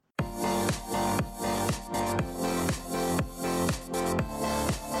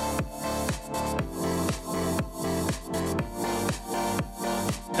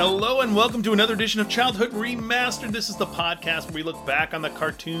Hello and welcome to another edition of Childhood Remastered. This is the podcast where we look back on the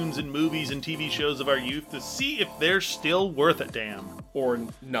cartoons and movies and TV shows of our youth to see if they're still worth a damn. Or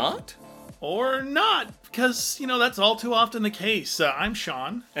not? Or not, because, that's all too often the case. I'm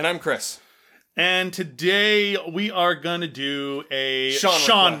Sean. And I'm Chris. And today we are going to do a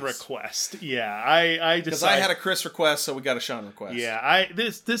Sean request. Yeah, I decided... Because I had a Chris request, so we got a Sean request. Yeah,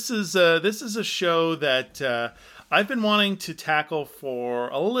 this is a show that... I've been wanting to tackle for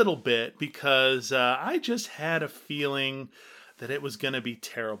a little bit because I just had a feeling that it was going to be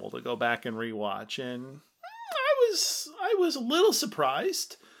terrible to go back and rewatch, and I was a little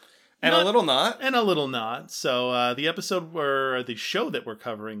surprised, and a little not. So the show that we're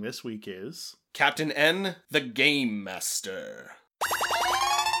covering this week is Captain N, the Game Master.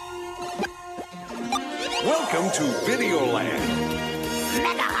 Welcome to Videoland.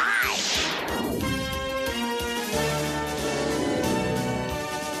 Mega High!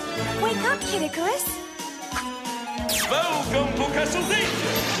 Wake up, Kid Icarus! Welcome to Castle Danger.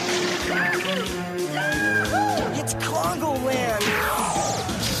 It's Congo Land!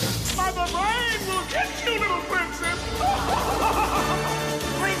 Mother Brain will get you, little princess!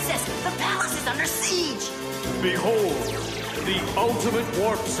 Princess, the palace is under siege! Behold, the ultimate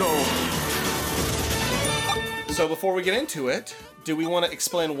warp zone. So before we get into it, do we want to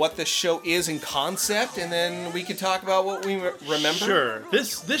explain what this show is in concept, and then we can talk about what we remember? Sure.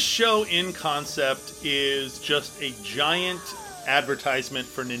 This show in concept is just a giant advertisement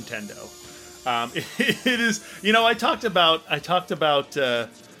for Nintendo. It is. I talked about.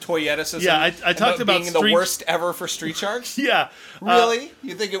 Toyetism? Yeah, I talked about being the worst ever for Street Sharks. Yeah. Really?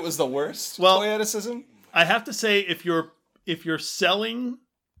 You think it was the worst? Well, Toyetism? I have to say, if you're selling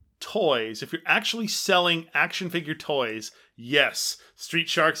toys, if you're actually selling action figure toys, yes, Street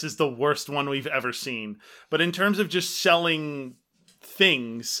Sharks is the worst one we've ever seen. But in terms of just selling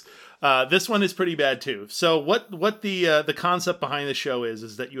things, this one is pretty bad too. So what the concept behind the show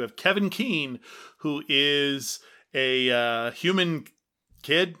is that you have Kevin Keane, who is a human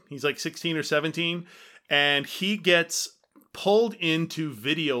kid. He's like 16 or 17, and he gets pulled into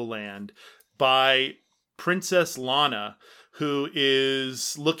Videoland by Princess Lana, who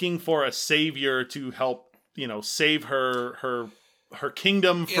is looking for a savior to help, save her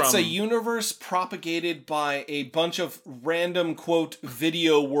kingdom from... It's a universe propagated by a bunch of random, quote,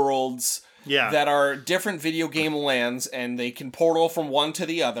 video worlds that are different video game lands, and they can portal from one to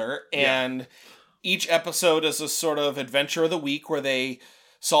the other, and each episode is a sort of adventure of the week where they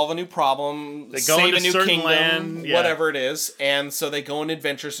solve a new problem, they go save into a new kingdom, land, whatever it is. And so they go on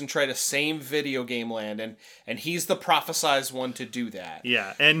adventures and try to save video game land. And he's the prophesized one to do that.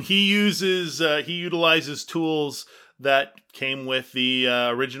 Yeah, and he utilizes tools that came with the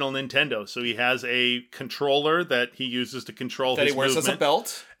original Nintendo. So he has a controller that he uses to control his movement. That he wears as a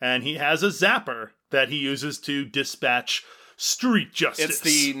belt. And he has a zapper that he uses to dispatch street justice. It's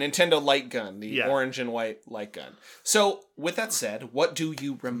the Nintendo light gun, the orange and white light gun. So, with that said, what do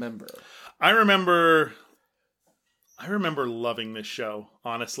you remember? I remember loving this show,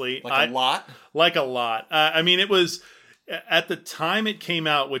 honestly. A lot? Like a lot. I mean, it was, at the time it came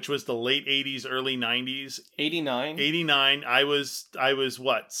out, which was the late 80s, early 90s. 89? 89. I was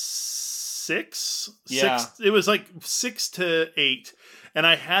what, 6? Yeah. 6, it was like 6 to 8. And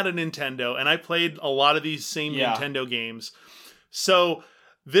I had a Nintendo, and I played a lot of these same Nintendo games. So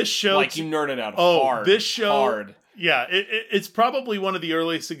this show... Like you nerded out hard. This show... Hard. Yeah, it's probably one of the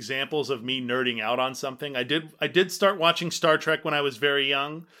earliest examples of me nerding out on something. I did start watching Star Trek when I was very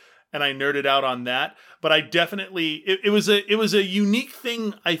young, and I nerded out on that. But I definitely... It was a unique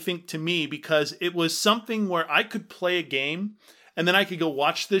thing, I think, to me, because it was something where I could play a game... And then I could go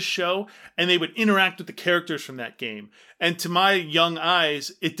watch this show, and they would interact with the characters from that game. And to my young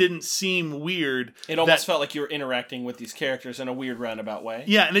eyes, it didn't seem weird. It almost felt like you were interacting with these characters in a weird roundabout way.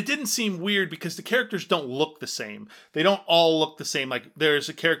 Yeah, and it didn't seem weird because the characters don't look the same. They don't all look the same. Like, there's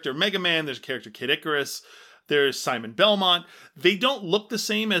a character Mega Man, there's a character Kid Icarus, there's Simon Belmont. They don't look the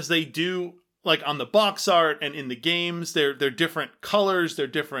same as they do, like, on the box art and in the games. They're different colors, they're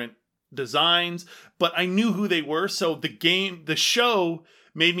different designs, but I knew who they were, so the show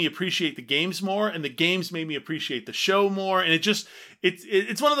made me appreciate the games more, and the games made me appreciate the show more, and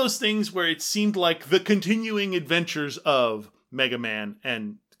it's one of those things where it seemed like the continuing adventures of Mega Man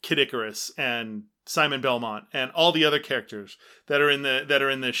and Kid Icarus and Simon Belmont and all the other characters that are in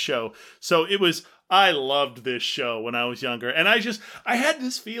this show. So I loved this show when I was younger, and I had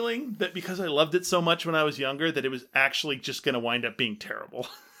this feeling that because I loved it so much when I was younger that it was actually just going to wind up being terrible.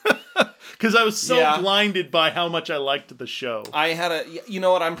 Because I was so blinded by how much I liked the show. You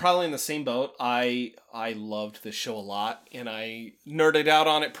know what? I'm probably in the same boat. I loved this show a lot, and I nerded out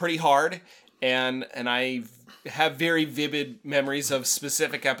on it pretty hard, and I have very vivid memories of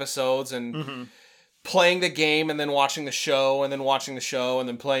specific episodes and playing the game and then watching the show and then watching the show and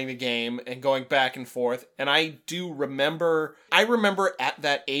then playing the game and going back and forth. And I remember at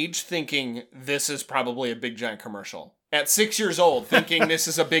that age thinking this is probably a big giant commercial. At 6 years old thinking this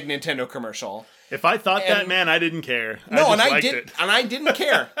is a big Nintendo commercial. If I thought that, man, I didn't care. I didn't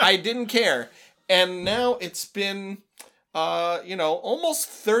care. I didn't care. And now it's been almost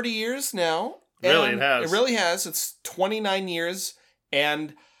 30 years now. Really, it has. It really has. It's 29 years,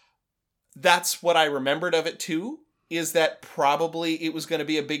 and that's what I remembered of it too, is that probably it was going to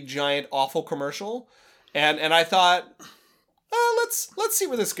be a big, giant, awful commercial. And I thought, let's see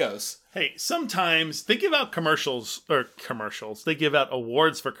where this goes. Hey, sometimes they give out commercials. They give out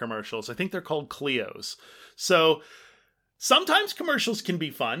awards for commercials. I think they're called Clios. So sometimes commercials can be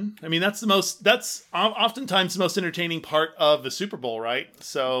fun. I mean, that's oftentimes the most entertaining part of the Super Bowl, right?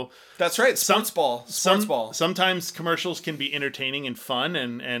 So that's right. Sports ball. Sometimes commercials can be entertaining and fun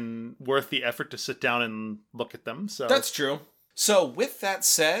and worth the effort to sit down and look at them. So that's true. So with that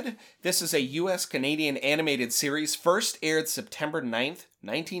said, this is a US-Canadian animated series, first aired September 9th,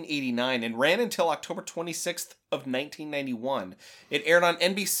 1989, and ran until October 26th of 1991. It aired on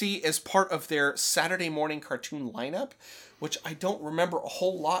NBC as part of their Saturday morning cartoon lineup, which I don't remember a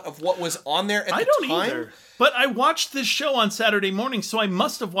whole lot of what was on there at the time. I don't either. But I watched this show on Saturday morning, so I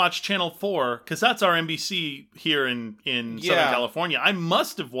must have watched Channel 4, because that's our NBC here in Southern California. I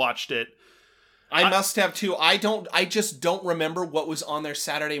must have watched it. I must have too. I just don't remember what was on their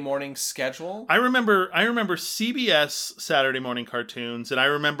Saturday morning schedule. I remember CBS Saturday morning cartoons, and I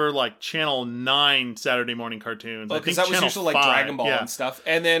remember like Channel 9 Saturday morning cartoons. Because that was usually like Dragon Ball and stuff.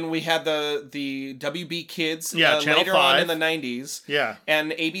 And then we had the WB Kids later 5. On in the 90s. Yeah.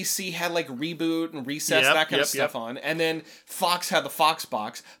 And ABC had like Reboot and Recess, that kind of stuff on. And then Fox had the Fox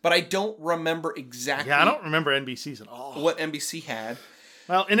Box. But I don't remember exactly. Yeah, I don't remember NBC's at all. What NBC had.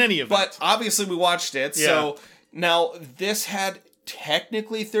 Well, in any event. But obviously we watched it, so now this had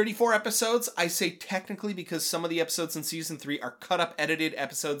technically 34 episodes. I say technically because some of the episodes in Season 3 are cut-up, edited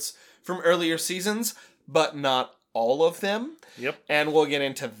episodes from earlier seasons, but not all of them. Yep. And we'll get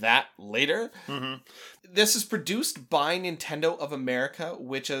into that later. Mm-hmm. This is produced by Nintendo of America,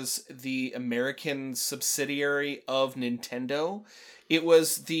 which is the American subsidiary of Nintendo. It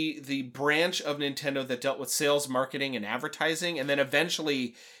was the branch of Nintendo that dealt with sales, marketing, and advertising, and then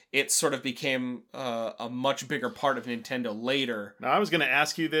eventually it sort of became a much bigger part of Nintendo later. Now, I was going to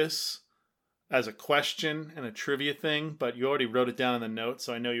ask you this as a question and a trivia thing, but you already wrote it down in the notes,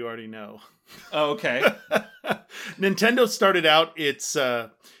 so I know you already know. Oh, okay. Nintendo started out its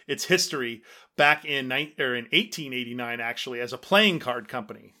history back in 1889, actually, as a playing card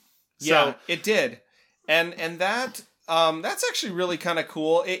company. Yeah, it did, and that. That's actually really kind of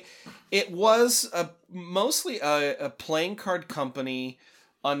cool. It was mostly a playing card company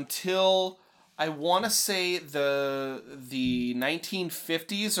until I want to say the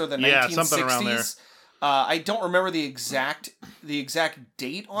 1950s or the 1960s. Something around there. I don't remember the exact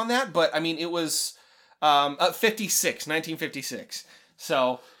date on that, but I mean it was 1956.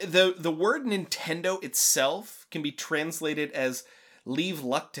 So the word Nintendo itself can be translated as "leave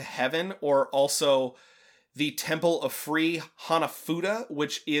luck to heaven" or also the Temple of Free Hanafuda,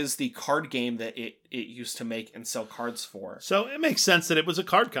 which is the card game that it used to make and sell cards for. So it makes sense that it was a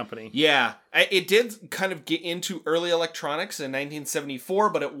card company. Yeah. It did kind of get into early electronics in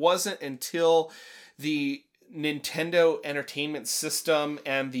 1974, but it wasn't until the Nintendo Entertainment System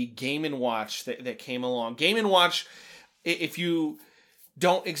and the Game & Watch that came along. Game & Watch, if you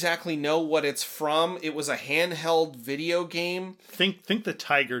don't exactly know what it's from, it was a handheld video game. Think the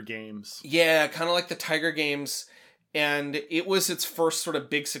Tiger games. Yeah, kind of like the Tiger games, and it was its first sort of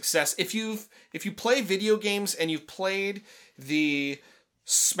big success. If you play video games and you've played the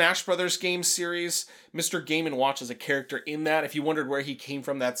Smash Brothers game series, Mr. Game & Watch is a character in that. If you wondered where he came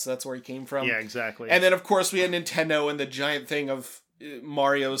from, that's where he came from. Yeah, exactly. And then of course we had Nintendo and the giant thing of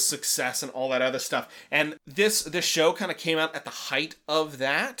Mario's success and all that other stuff. And this show kind of came out at the height of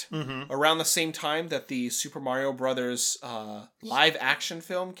that, around the same time that the Super Mario Brothers live action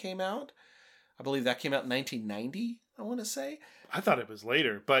film came out. I believe that came out in 1990, I want to say. I thought it was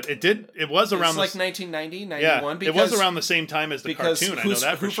later, but it was around... It's like 1990, 91. Yeah, it was around the same time as the cartoon, I know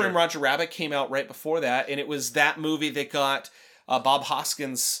that for Who sure. Framed Roger Rabbit came out right before that, and it was that movie that got Bob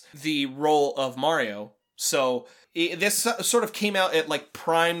Hoskins the role of Mario. So this sort of came out at like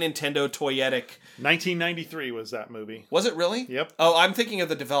prime Nintendo toyetic. 1993 was that movie. Was it really? Yep. Oh, I'm thinking of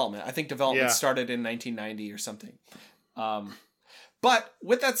the development. I think development started in 1990 or something. But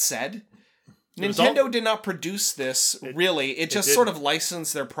with that said, Nintendo did not produce this, really. It just sort of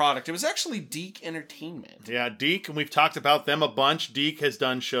licensed their product. It was actually DiC Entertainment. Yeah, DiC, and we've talked about them a bunch. DiC has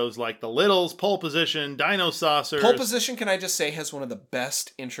done shows like The Littles, Pole Position, Dino Saucers. Pole Position, can I just say, has one of the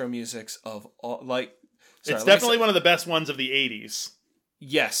best intro musics of all, it's definitely one of the best ones of the 80s.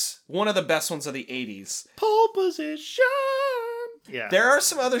 Yes, one of the best ones of the 80s. Pole Position! Yeah. There are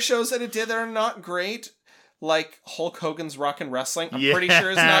some other shows that it did that are not great. Like Hulk Hogan's Rockin' Wrestling. I'm pretty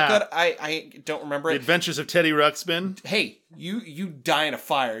sure it's not good. I don't remember it. The Adventures of Teddy Ruxpin. Hey, you die in a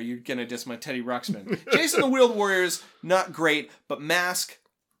fire. You're going to diss my Teddy Ruxpin. Jason the Wheeled Warriors, not great. But Mask,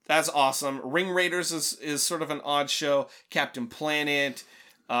 that's awesome. Ring Raiders is sort of an odd show. Captain Planet.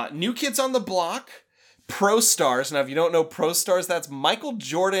 New Kids on the Block. Pro Stars. Now, if you don't know Pro Stars, that's Michael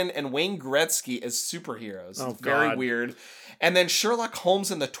Jordan and Wayne Gretzky as superheroes. Oh, it's very weird. And then Sherlock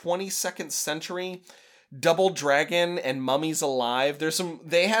Holmes in the 22nd Century. Double Dragon and Mummies Alive.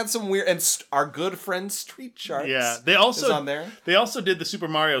 They had some weird, and our good friend Street Sharks. Yeah, they also is on there. They also did the Super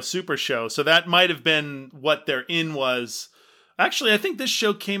Mario Super Show, so that might have been what their in was. Actually, I think this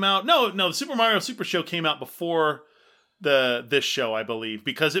show came out. No, the Super Mario Super Show came out before this show, I believe,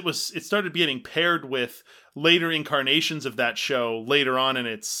 because it started getting paired with later incarnations of that show later on in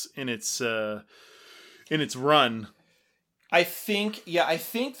its run. I think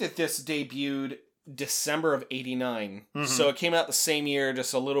that this debuted December of 89. So it came out the same year,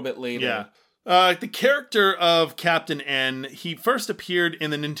 just a little bit later. Yeah. The character of Captain N, he first appeared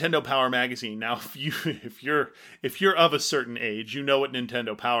in the Nintendo Power magazine. Now, if you're of a certain age, you know what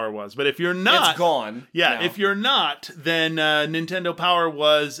Nintendo Power was. But if you're not, it's gone. Yeah, now. If you're not, then Nintendo Power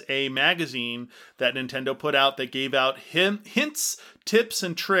was a magazine that Nintendo put out that gave out hints, tips,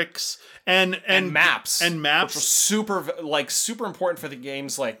 and tricks, and maps, which were super important for the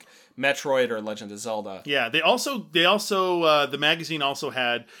games like Metroid or Legend of Zelda. Yeah, they also the magazine also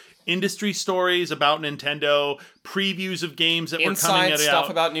had industry stories about Nintendo, previews of games that were coming out. Stuff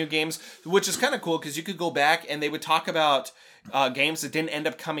about new games, which is kind of cool because you could go back and they would talk about games that didn't end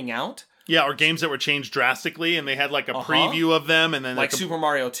up coming out. Yeah, or games that were changed drastically, and they had like a preview of them, and then like Super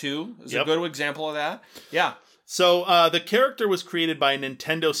Mario 2 is a good example of that. Yeah. So the character was created by a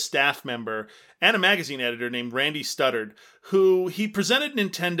Nintendo staff member and a magazine editor named Randy Studdard, who he presented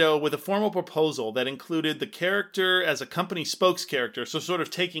Nintendo with a formal proposal that included the character as a company spokes-character, so sort of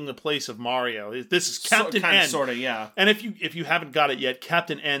taking the place of Mario. This is Captain N. Sort of, yeah. And if you haven't got it yet,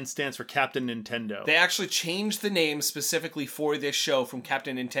 Captain N stands for Captain Nintendo. They actually changed the name specifically for this show from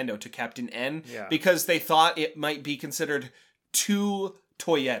Captain Nintendo to Captain N because they thought it might be considered too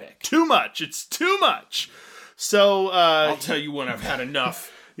toyetic. Too much. It's too much. So I'll tell you when I've had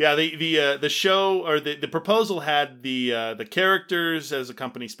enough. Yeah, the show or the proposal had the characters as a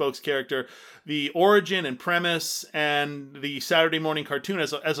company spokes character, the origin and premise, and the Saturday morning cartoon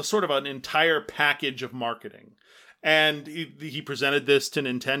as a sort of an entire package of marketing. And he presented this to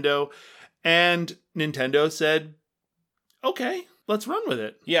Nintendo, and Nintendo said, "Okay, let's run with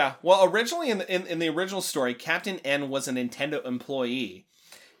it." Yeah. Well, originally in the original story, Captain N was a Nintendo employee,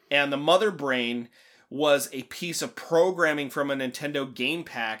 and the Mother Brain was a piece of programming from a Nintendo game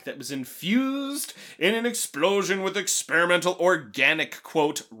pack that was infused in an explosion with experimental organic,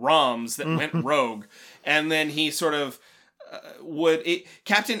 quote, ROMs that went rogue. And then he sort of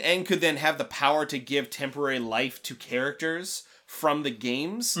Captain N could then have the power to give temporary life to characters from the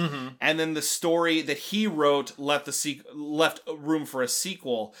games. And then the story that he wrote left room for a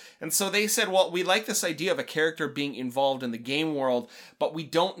sequel. And so they said, well, we like this idea of a character being involved in the game world, but we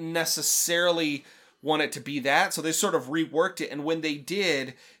don't necessarily want it to be that, so they sort of reworked it, and when they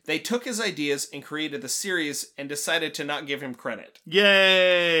did, they took his ideas and created the series and decided to not give him credit.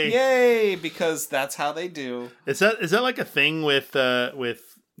 Yay! Because that's how they do. Is that like a thing with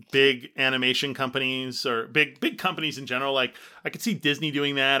big animation companies or big companies in general? Like, I could see Disney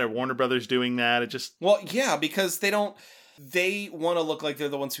doing that or Warner Brothers doing that. It just... Well, yeah, because they want to look like they're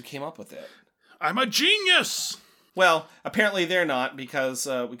the ones who came up with it. I'm a genius! Well, apparently they're not, because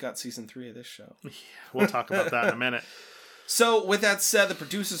we got season 3 of this show. Yeah, we'll talk about that in a minute. So, with that said, the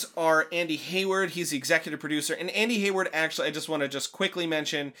producers are Andy Hayward. He's the executive producer. And Andy Hayward, actually, I just want to quickly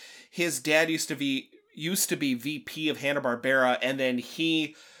mention, his dad used to be VP of Hanna-Barbera, and then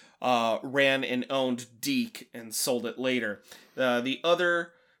he ran and owned DiC and sold it later. The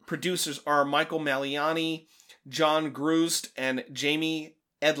other producers are Michael Maliani, John Grust, and Jamie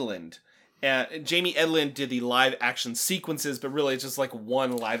Edlund. Jamie Edlund did the live action sequences, but really it's just like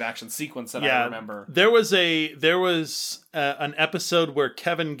one live action sequence that I remember. There was an episode where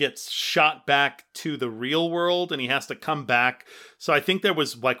Kevin gets shot back to the real world and he has to come back. So I think there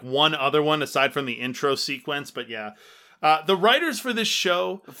was like one other one aside from the intro sequence, but yeah. The writers for this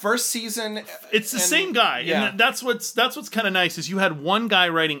show, first season, it's the same guy, and that's what's kind of nice is you had one guy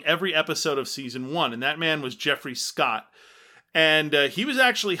writing every episode of season 1, and that man was Jeffrey Scott. And he was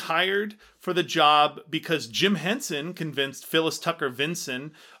actually hired for the job because Jim Henson convinced Phyllis Tucker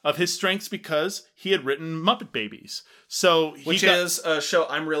Vinson of his strengths because he had written Muppet Babies. Which is a show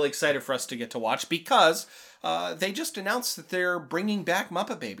I'm really excited for us to get to watch because they just announced that they're bringing back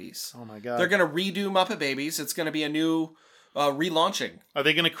Muppet Babies. Oh my God. They're going to redo Muppet Babies. It's going to be a new relaunching. Are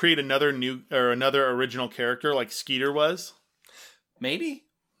they going to create another original character like Skeeter was? Maybe.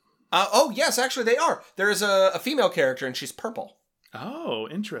 Yes, actually they are. There is a female character and she's purple. Oh,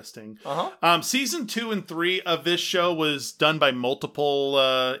 interesting. Uh-huh. Season 2 and 3 of this show was done by multiple...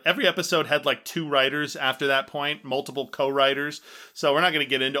 every episode had like 2 writers after that point, multiple co-writers. So we're not going to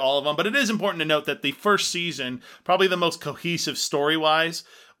get into all of them, but it is important to note that the first season, probably the most cohesive story-wise,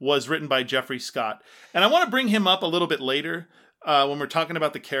 was written by Jeffrey Scott. And I want to bring him up a little bit later when we're talking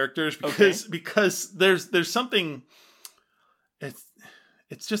about the characters because there's something...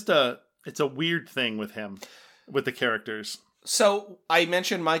 It's a weird thing with him, with the characters. So I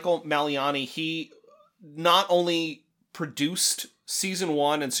mentioned Michael Maliani. He not only produced season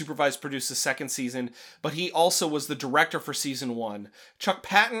 1 and produced the second season, but he also was the director for season 1. Chuck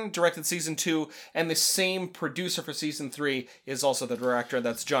Patton directed season 2, and the same producer for season 3 is also the director.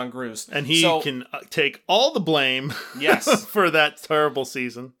 That's John Gruse. And he can take all the blame for that terrible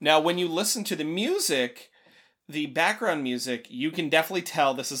season. Now, when you listen to the music... The background music, you can definitely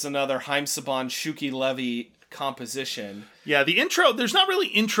tell this is another Haim Saban, Shuki Levy composition. Yeah, the intro, there's not really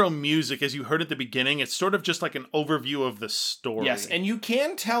intro music as you heard at the beginning. It's sort of just like an overview of the story. Yes, and you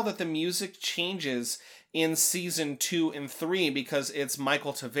can tell that the music changes in season 2 and 3 because it's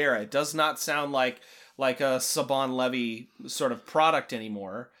Michael Tavera. It does not sound like a Saban Levy sort of product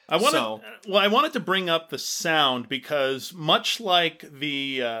anymore. I wanted to bring up the sound because much like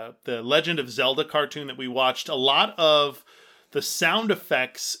the Legend of Zelda cartoon that we watched, a lot of the sound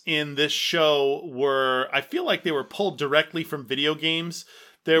effects in this show I feel like they were pulled directly from video games.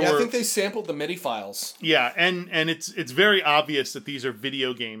 I think they sampled the MIDI files. Yeah, and it's very obvious that these are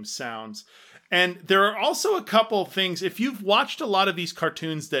video game sounds. And there are also a couple things, if you've watched a lot of these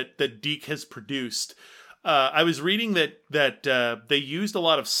cartoons that DiC has produced, I was reading that they used a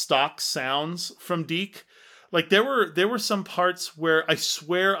lot of stock sounds from DiC. Like there were some parts where I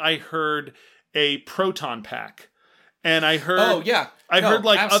swear I heard a proton pack. And I heard heard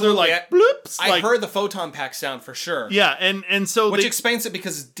like absolutely. Other like bloops. I heard the photon pack sound for sure. Yeah, and so which explains it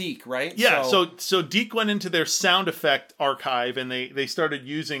because it's DiC, right? Yeah, so DiC went into their sound effect archive and they started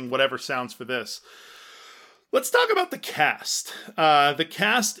using whatever sounds for this. Let's talk about the cast. The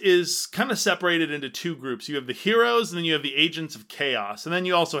cast is kind of separated into 2 groups. You have the heroes and then you have the agents of chaos. And then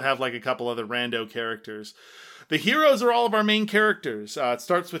you also have like a couple other rando characters. The heroes are all of our main characters. It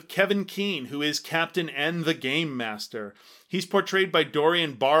starts with Kevin Keene, who is Captain N, the Game Master. He's portrayed by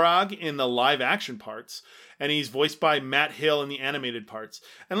Dorian Barag in the live action parts, and he's voiced by Matt Hill in the animated parts.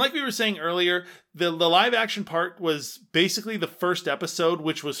 And like we were saying earlier, the live action part was basically the first episode,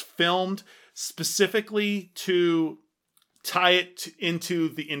 which was filmed specifically to tie it into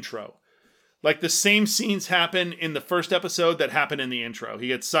the intro. Like the same scenes happen in the first episode that happen in the intro. He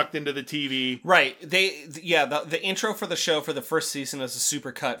gets sucked into the TV. Right. The intro for the show for the first season is a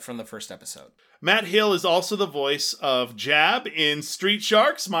super cut from the first episode. Matt Hill is also the voice of Jab in Street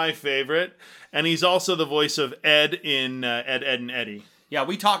Sharks, my favorite. And he's also the voice of Ed in Ed, Edd n Eddy. Yeah,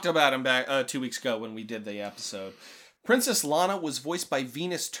 we talked about him back 2 weeks ago when we did the episode. Princess Lana was voiced by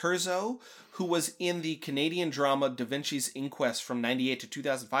Venus Terzo, who was in the Canadian drama Da Vinci's Inquest from 1998 to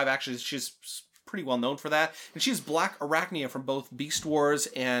 2005. Actually, she's pretty well known for that. And she's Black Arachnia from both Beast Wars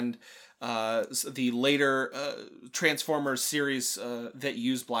and the later Transformers series that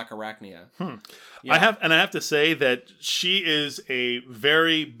used Black Arachnia. Yeah. I have to say that she is a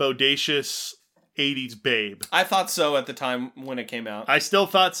very bodacious 80s babe. I thought so at the time when it came out. I still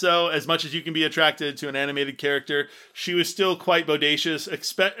thought so. As much as you can be attracted to an animated character, she was still quite bodacious.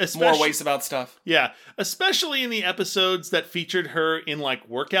 More ways about stuff. Yeah, especially in the episodes that featured her in like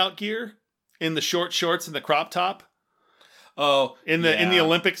workout gear, in the short shorts and the crop top. Oh, in the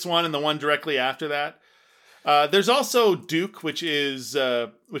Olympics one and the one directly after that. There's also Duke, which is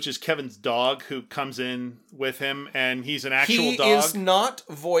Kevin's dog, who comes in with him, and he's an actual dog. He is not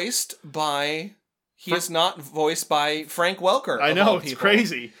voiced by Frank Welker. I know, it's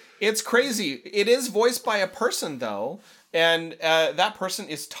crazy. It's crazy. It is voiced by a person, though, and that person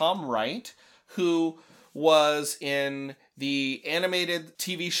is Tom Wright, who was in the animated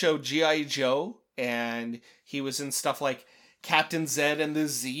TV show G.I. Joe, and he was in stuff like Captain Zed and the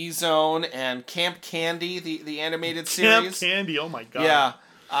Z-Zone and Camp Candy, the animated series. Camp Candy, oh my god.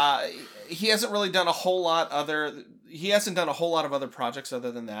 Yeah. He hasn't really done a whole lot of other projects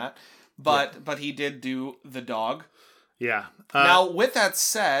other than that, but he did do The Dog. Yeah. Now, with that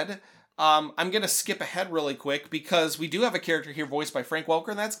said, I'm going to skip ahead really quick because we do have a character here voiced by Frank Welker,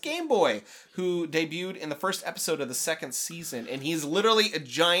 and that's Game Boy, who debuted in the first episode of the second season, and he's literally a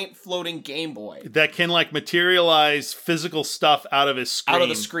giant floating Game Boy. That can, like, materialize physical stuff out of his screen. Out of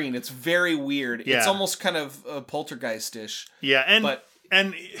the screen. It's very weird. Yeah. It's almost kind of poltergeist-ish. Yeah,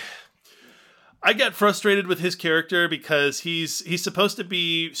 and I get frustrated with his character because he's supposed to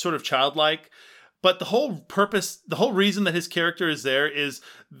be sort of childlike. But the whole reason that his character is there is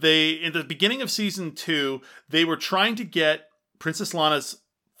in the beginning of season 2, they were trying to get Princess Lana's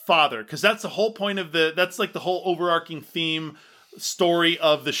father, because that's the whole point of that's like the whole overarching theme story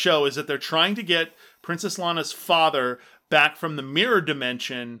of the show, is that they're trying to get Princess Lana's father back from the mirror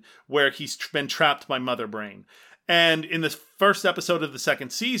dimension where he's been trapped by Mother Brain. And in the first episode of the second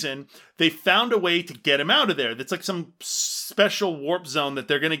season, they found a way to get him out of there. That's like some special warp zone that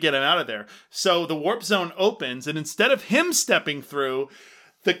they're going to get him out of there. So the warp zone opens, and instead of him stepping through,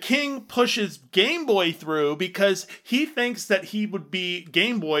 the king pushes Game Boy through because he thinks that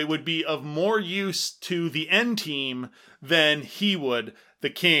Game Boy would be of more use to the N team than he would, the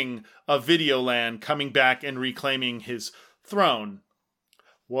king of Videoland, coming back and reclaiming his throne.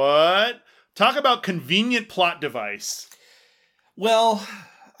 What? Talk about convenient plot device. Well,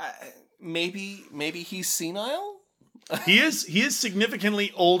 maybe he's senile? He is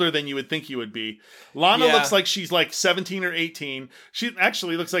significantly older than you would think he would be. Lana looks like she's like 17 or 18. She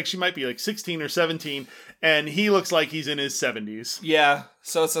actually looks like she might be like 16 or 17, and he looks like he's in his 70s. Yeah,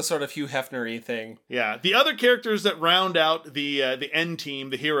 so it's a sort of Hugh Hefner-y thing. Yeah. The other characters that round out the N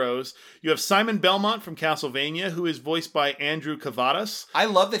team, the heroes, you have Simon Belmont from Castlevania, who is voiced by Andrew Kavadas. I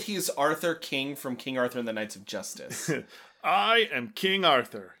love that he's Arthur King from King Arthur and the Knights of Justice. I am King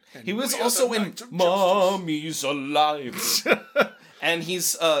Arthur. He was also in Mommy's Alive. And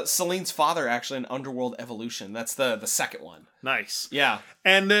he's Celine's father, actually, in Underworld Evolution. That's the second one. Nice. Yeah.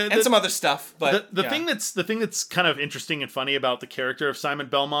 And some other stuff, but the thing that's kind of interesting and funny about the character of Simon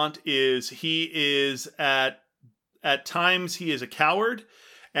Belmont is he is at times he is a coward,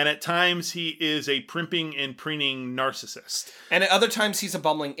 and at times he is a primping and preening narcissist. And at other times he's a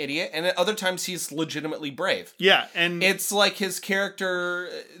bumbling idiot, and at other times he's legitimately brave. Yeah, and it's like his character,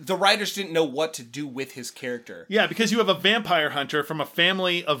 the writers didn't know what to do with his character. Yeah, because you have a vampire hunter from a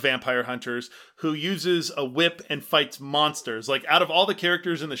family of vampire hunters who uses a whip and fights monsters. Like, out of all the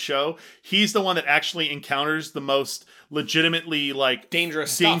characters in the show, he's the one that actually encounters the most legitimately, like,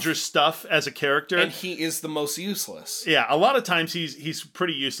 dangerous stuff as a character. And he is the most useless. Yeah, a lot of times he's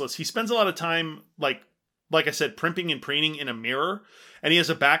pretty useless. He spends a lot of time, like I said, primping and preening in a mirror, and he has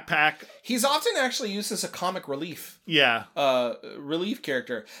a backpack. He's often actually used as a comic relief. Yeah. Relief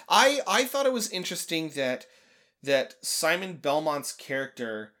character. I thought it was interesting that Simon Belmont's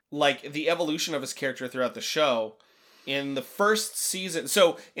character, like the evolution of his character throughout the show, in the first season.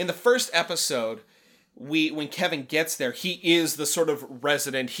 So in the first episode, when Kevin gets there, he is the sort of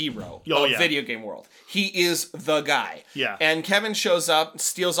resident hero of video game world. He is the guy. Yeah. And Kevin shows up,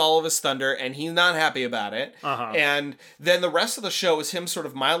 steals all of his thunder, and he's not happy about it. Uh-huh. And then the rest of the show is him sort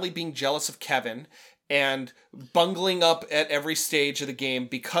of mildly being jealous of Kevin and bungling up at every stage of the game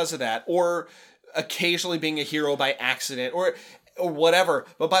because of that, or occasionally being a hero by accident, or whatever.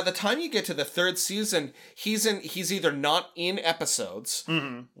 But by the time you get to the third season, he's either not in episodes,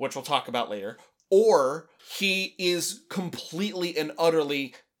 which we'll talk about later, or he is completely and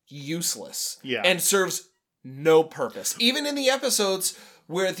utterly useless. Yeah. And serves no purpose. Even in the episodes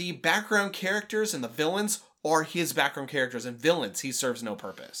where the background characters and the villains are his background characters and villains, he serves no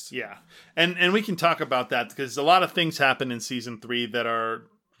purpose. Yeah. And we can talk about that because a lot of things happen in season 3 that are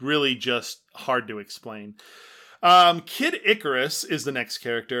really just hard to explain. Kid Icarus is the next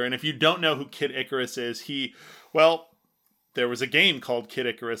character, and if you don't know who Kid Icarus is, there was a game called Kid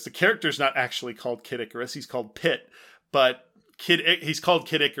Icarus. The character's not actually called Kid Icarus. He's called Pit. But he's called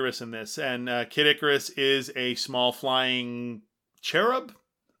Kid Icarus in this. And Kid Icarus is a small flying cherub?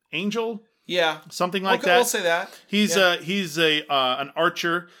 Angel? Yeah. Something like that. We'll say that. He's an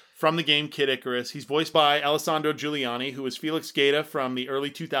archer from the game Kid Icarus. He's voiced by Alessandro Giuliani, who was Felix Gaeta from the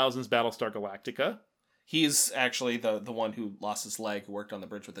early 2000s Battlestar Galactica. He's actually the one who lost his leg, who worked on the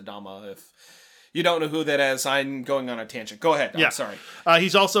bridge with Adama. you don't know who that is, I'm going on a tangent. Go ahead. Yeah. I'm sorry.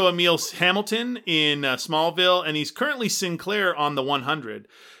 He's also Emil Hamilton in Smallville, and he's currently Sinclair on The 100.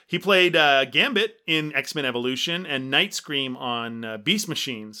 He played Gambit in X-Men Evolution and Night Scream on Beast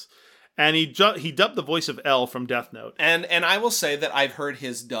Machines. And he dubbed the voice of L from Death Note. And I will say that I've heard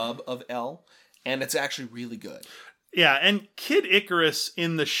his dub of L, and it's actually really good. Yeah, and Kid Icarus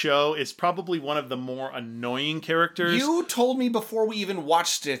in the show is probably one of the more annoying characters. You told me before we even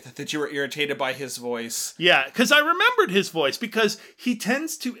watched it that you were irritated by his voice. Yeah, because I remembered his voice, because he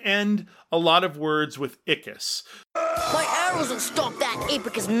tends to end a lot of words with Icus. My arrows will stop that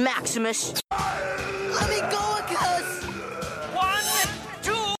Apicus Maximus. Let me go, Icus! 1,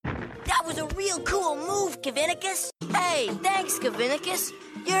 2. That was a real cool move, Kavinicus. Hey, thanks, Kavinicus.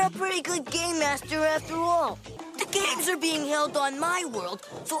 You're a pretty good game master after all. The games are being held on my world,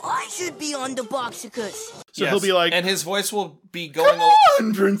 so I should be on the Boxicus. So he'll be like, and his voice will be going "Come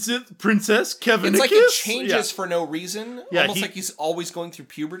on, Princess Kevinicus." It's like it changes for no reason. Yeah, almost like he's always going through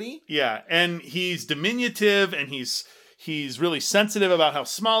puberty. Yeah, and he's diminutive, and he's really sensitive about how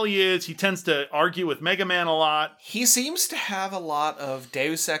small he is. He tends to argue with Mega Man a lot. He seems to have a lot of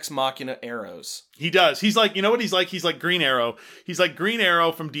Deus Ex Machina arrows. He does. He's like, you know what he's like? He's like Green Arrow. He's like Green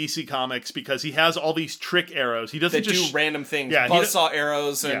Arrow from DC Comics because he has all these trick arrows. He doesn't that just do random things. Yeah, buzzsaw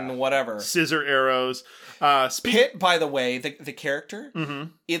arrows and whatever. Scissor arrows. Pit, by the way, the character,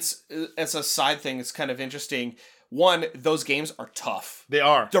 it's as a side thing, it's kind of interesting. One, those games are tough. They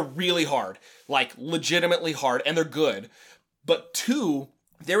are. They're really hard. Like, legitimately hard, and they're good. But two,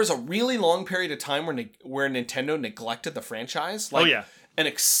 there was a really long period of time where Nintendo neglected the franchise.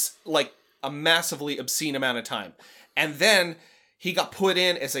 Like, a massively obscene amount of time. And then he got put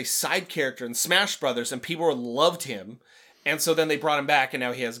in as a side character in Smash Brothers, and people loved him. And so then they brought him back, and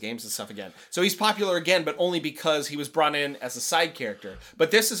now he has games and stuff again. So he's popular again, but only because he was brought in as a side character.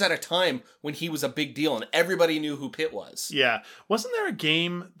 But this is at a time when he was a big deal, and everybody knew who Pit was. Yeah. Wasn't there a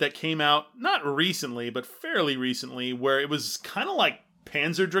game that came out, not recently, but fairly recently, where it was kind of like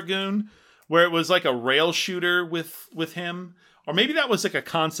Panzer Dragoon, where it was like a rail shooter with him? Or maybe that was like a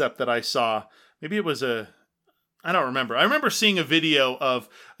concept that I saw. Maybe it was I don't remember. I remember seeing a video of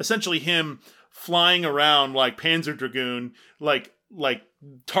essentially him flying around like Panzer Dragoon, like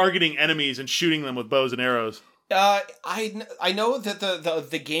targeting enemies and shooting them with bows and arrows. I know that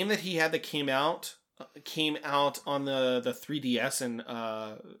the game that he had that came out on the 3DS in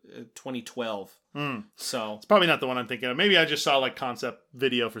 2012. So it's probably not the one I'm thinking of. Maybe I just saw like concept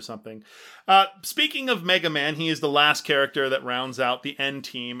video for something. Speaking of Mega Man, he is the last character that rounds out the N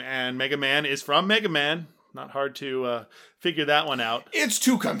team, and Mega Man is from Mega Man. Not hard to figure that one out. It's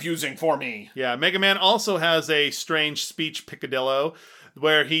too confusing for me. Yeah, Mega Man also has a strange speech picadillo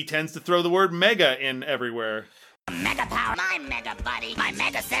where he tends to throw the word mega in everywhere. Mega power, my mega buddy, my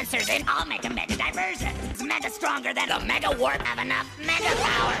mega sensors, and I'll make a mega diversion. It's mega stronger than a mega warp. Have enough mega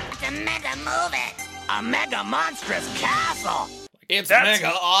power to mega move it. A mega monstrous castle. It's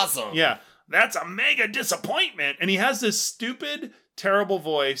mega awesome. Yeah, that's a mega disappointment. And he has this stupid, terrible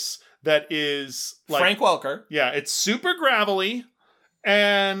voice that is like Frank Welker. Yeah, it's super gravelly.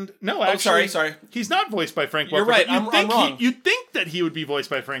 And no, actually, sorry. He's not voiced by Frank Welker. You're right. I'm wrong. You'd think that he would be voiced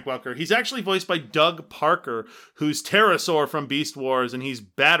by Frank Welker. He's actually voiced by Doug Parker, who's Pterosaur from Beast Wars, and he's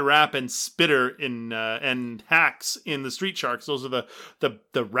Bad Rap and Spitter in and Hax in the Street Sharks. Those are the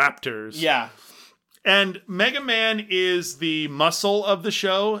Raptors. Yeah. And Mega Man is the muscle of the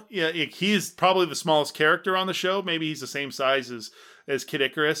show. Yeah, he is probably the smallest character on the show. Maybe he's the same size as Kid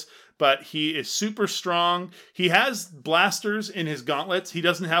Icarus, but he is super strong. He has blasters in his gauntlets. He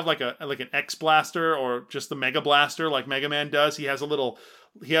doesn't have like an X blaster or just the Mega Blaster like Mega Man does. He has little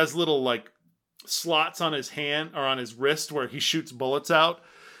like slots on his hand or on his wrist where he shoots bullets out.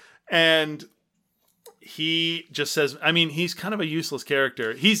 And he just says, I mean, he's kind of a useless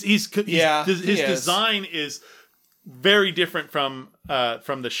character. His design is very different from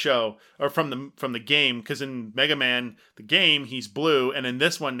the show or from the game, because in Mega Man the game he's blue, and in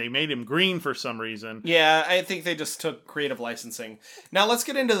this one they made him green for some reason. Yeah, I think they just took creative licensing. Now let's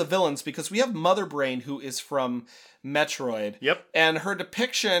get into the villains, because we have Mother Brain, who is from Metroid. Yep. And her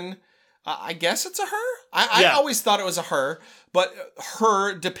depiction, I guess it's a her? I always thought it was a her, but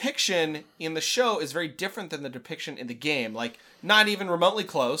her depiction in the show is very different than the depiction in the game. Like, not even remotely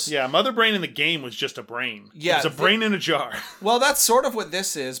close. Yeah, Mother Brain in the game was just a brain. Yeah. It was a brain in a jar. Well, that's sort of what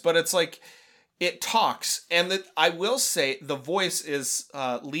this is, but it's like, it talks. And I will say, the voice is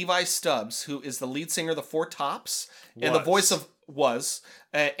Levi Stubbs, who is the lead singer of the Four Tops. And the voice of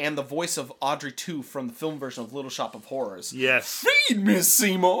and the voice of Audrey 2 from the film version of Little Shop of Horrors. Yes. Feed Miss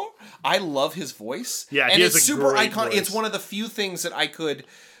Seymour. I love his voice. Yeah, and he has it's a super great iconic. voice. It's one of the few things that I could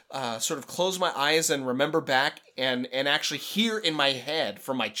sort of close my eyes and remember back and actually hear in my head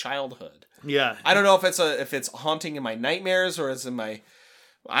from my childhood. Yeah. I don't know if it's haunting in my nightmares or is in my...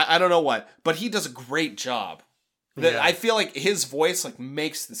 I don't know what, but he does a great job. I feel like his voice like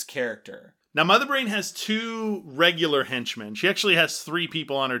makes this character. Now, Mother Brain has 2 regular henchmen. She actually has 3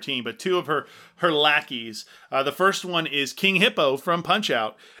 people on her team, but 2 of her lackeys. The first one is King Hippo from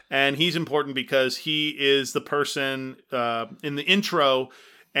Punch-Out!, and he's important because he is the person in the intro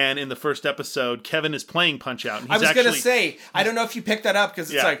and in the first episode, Kevin is playing Punch-Out!. I was going to say, I don't know if you picked that up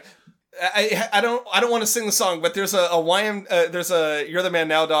because it's like... I don't want to sing the song, but there's there's a You're the Man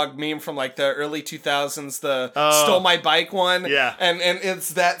Now Dog meme from like the early 2000s, the Stole My Bike one. Yeah. And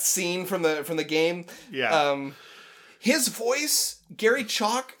it's that scene from the game. Yeah. His voice, Gary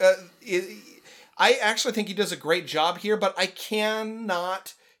Chalk, I actually think he does a great job here, but I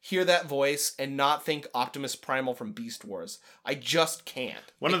cannot hear that voice and not think Optimus Primal from Beast Wars. I just can't.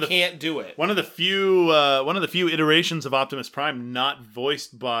 Can't do it. One of the few iterations of Optimus Prime not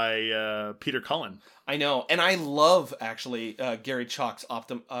voiced by Peter Cullen. I know, and I love actually Gary Chalk's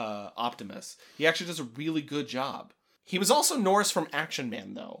Optimus. He actually does a really good job. He was also Norris from Action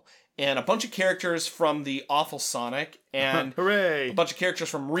Man, though, and a bunch of characters from the Awful Sonic, and Hooray! A bunch of characters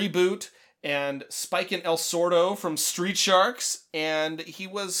from Reboot. And Spike and El Sordo from Street Sharks, and he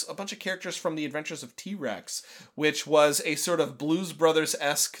was a bunch of characters from The Adventures of T-Rex, which was a sort of Blues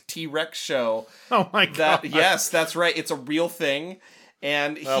Brothers-esque T-Rex show. Oh my god! Yes, that's right. It's a real thing.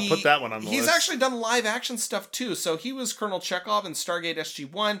 And I'll put that one on the list. He's actually done live action stuff too. So he was Colonel Chekhov in Stargate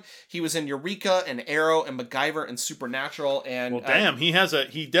SG-1. He was in Eureka and Arrow and MacGyver and Supernatural. And well, damn, he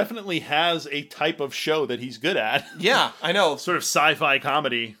definitely has a type of show that he's good at. Yeah, I know. Sort of sci-fi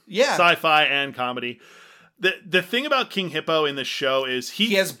comedy. Yeah, sci-fi and comedy. The thing about King Hippo in this show is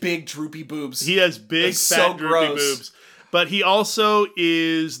he has big droopy boobs. He has big fat droopy boobs. But he also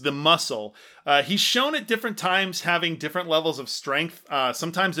is the muscle. He's shown at different times having different levels of strength.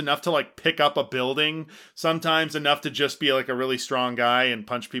 Sometimes enough to like pick up a building. Sometimes enough to just be like a really strong guy and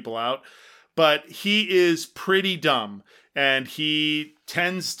punch people out. But he is pretty dumb. And he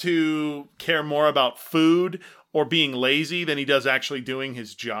tends to care more about food or being lazy than he does actually doing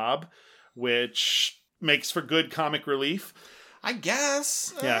his job. Which makes for good comic relief. I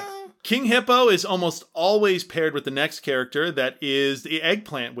guess. Yeah. King Hippo is almost always paired with the next character that is the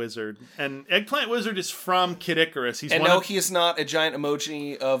Eggplant Wizard. And Eggplant Wizard is from Kid Icarus. He is not a giant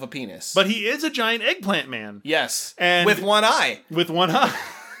emoji of a penis. But he is a giant eggplant man. Yes. And with one eye. With one eye.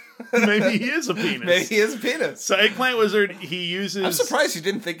 Maybe he is a penis. Maybe he is a penis. So Eggplant Wizard, he uses... I'm surprised you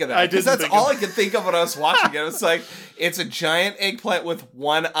didn't think of that. Because that's all I could think of when I was watching it. It's like, it's a giant eggplant with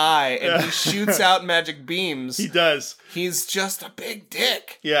one eye, and he shoots out magic beams. He does. He's just a big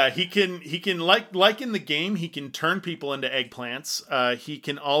dick. Yeah, he can like in the game, he can turn people into eggplants. He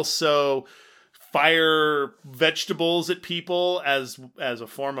can also fire vegetables at people as a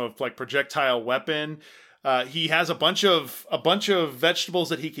form of like projectile weapon. He has a bunch of vegetables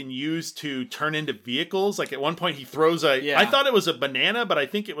that he can use to turn into vehicles. Like at one point he throws I thought it was a banana, but I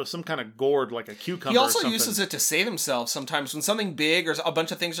think it was some kind of gourd, like a cucumber. He also uses it to save himself sometimes. When something big or a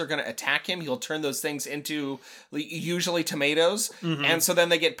bunch of things are going to attack him, he'll turn those things into usually tomatoes. Mm-hmm. And so then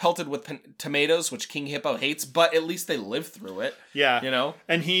they get pelted with tomatoes, which King Hippo hates, but at least they live through it. Yeah. You know?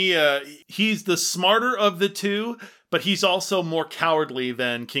 And he's the smarter of the two, but he's also more cowardly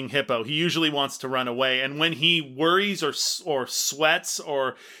than King Hippo. He usually wants to run away. And when he worries or sweats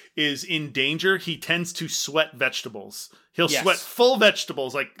or is in danger, he tends to sweat vegetables. He'll sweat full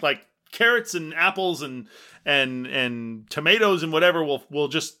vegetables, like carrots and apples and tomatoes and whatever will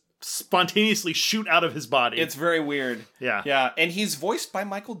just spontaneously shoot out of his body. It's very weird. Yeah. Yeah. And he's voiced by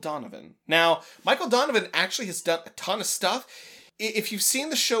Michael Donovan. Now, Michael Donovan actually has done a ton of stuff. If you've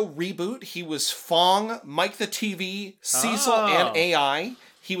seen the show Reboot, he was Fong, Mike the TV, Cecil, and AI.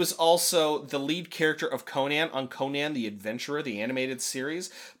 He was also the lead character of Conan on Conan the Adventurer, the animated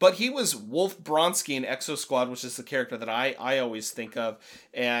series. But he was Wolf Bronsky in Exo Squad, which is the character that I always think of.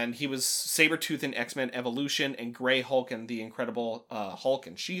 And he was Sabretooth in X-Men Evolution, and Grey Hulk in The Incredible Hulk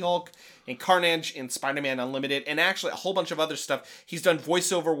and She-Hulk, and Carnage in Spider-Man Unlimited, and actually a whole bunch of other stuff. He's done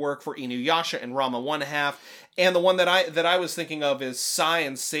voiceover work for Inuyasha and Rama 1/2. And the one that I was thinking of is Sai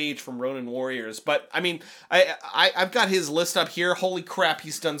and Sage from Ronin Warriors. But I mean, I've got his list up here. Holy crap,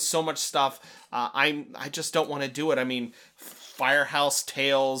 he's done so much stuff. I just don't want to do it. I mean, Firehouse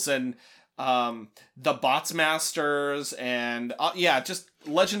Tales and the Bots Masters and just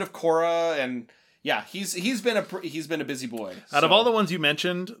Legend of Korra, and Yeah, he's been a busy boy. Out of all the ones you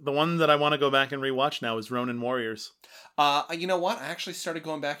mentioned, the one that I want to go back and rewatch now is Ronin Warriors. You know what? I actually started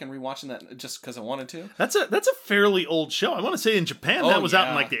going back and rewatching that just because I wanted to. That's a fairly old show. I want to say in Japan that was out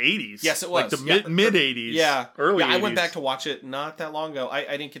in like the 80s. Yes, it was. Like the mid 80s. Yeah, early. Yeah, 80s. I went back to watch it not that long ago.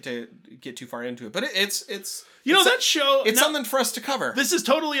 I didn't get too far into it, but it's that show. It's something for us to cover. This is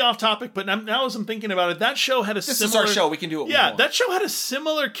totally off topic, but now as I'm thinking about it, that show had a This similar. is our show. We can do what we want. That show had a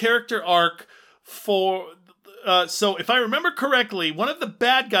similar character arc for. So if I remember correctly, one of the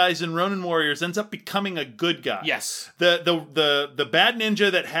bad guys in Ronin Warriors ends up becoming a good guy. Yes. The bad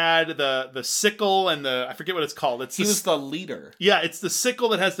ninja that had the sickle and I forget what it's called. He was the leader. Yeah, it's the sickle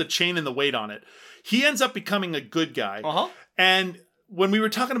that has the chain and the weight on it. He ends up becoming a good guy. Uh-huh. And when we were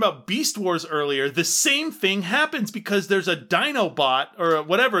talking about Beast Wars earlier, the same thing happens because there's a Dinobot or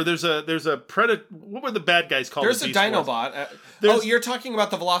whatever. There's a predator. What were the bad guys called? There's a Dinobot. You're talking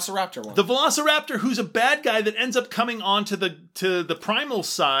about the Velociraptor one. The Velociraptor, who's a bad guy that ends up coming onto the primal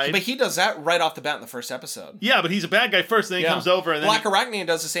side. But he does that right off the bat in the first episode. Yeah, but he's a bad guy first, and then he comes over, and then Black Arachnian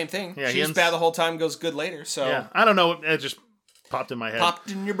does the same thing. Yeah, she's bad the whole time, goes good later. So yeah, I don't know. It just popped in my head.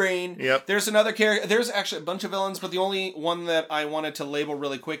 Popped in your brain. Yep. There's another character. There's actually a bunch of villains, but the only one that I wanted to label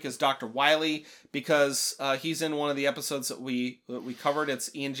really quick is Dr. Wily, because he's in one of the episodes that we covered.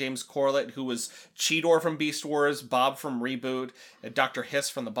 It's Ian James Corlett, who was Cheetor from Beast Wars, Bob from Reboot, and Dr. Hiss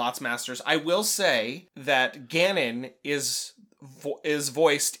from the Bots Masters. I will say that Ganon is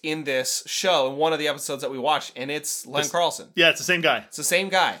voiced in this show in one of the episodes that we watched, and it's Len Carlson. Yeah, it's the same guy. It's the same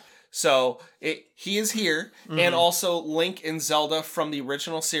guy. So he is here, and also Link and Zelda from the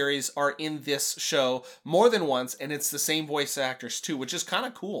original series are in this show more than once, and it's the same voice actors too, which is kind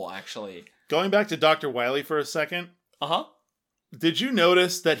of cool, actually. Going back to Dr. Wily for a second. Uh-huh. Did you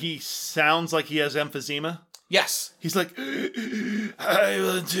notice that he sounds like he has emphysema? Yes. He's like, I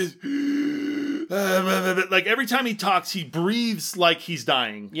want to... like every time he talks, he breathes like he's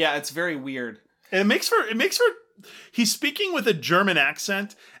dying. Yeah, it's very weird. And it makes for he's speaking with a German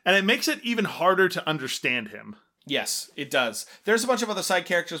accent, and it makes it even harder to understand him. Yes, it does. There's a bunch of other side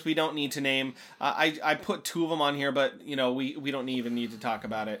characters we don't need to name. I put two of them on here, but we don't even need to talk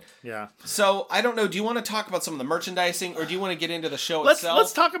about it. Yeah. So I don't know. Do you want to talk about some of the merchandising, or do you want to get into the show itself?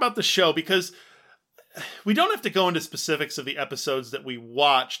 Let's talk about the show, because we don't have to go into specifics of the episodes that we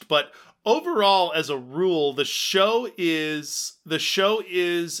watched, but overall, as a rule, the show is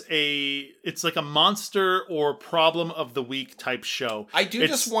it's like a monster or problem of the week type show. I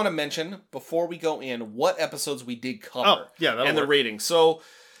just want to mention before we go in what episodes we did cover. Oh, yeah, and the rating. So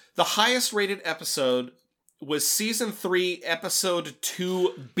the highest rated episode was season 3, episode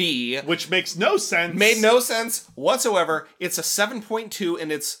 2B, which makes no sense. Made no sense whatsoever. It's a 7.2,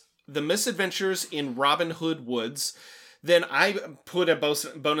 and it's The Misadventures in Robin Hood Woods. Then I put a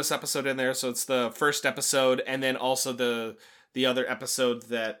bonus episode in there, so it's the first episode, and then also the other episode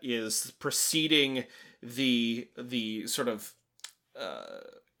that is preceding the sort of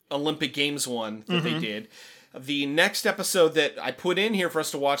Olympic Games one that they did. The next episode that I put in here for us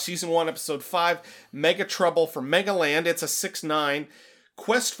to watch, season 1, episode 5, Mega Trouble for Megaland. It's a 6.9.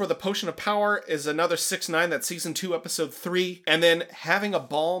 Quest for the Potion of Power is another 6.9. That's season 2, episode 3. And then Having a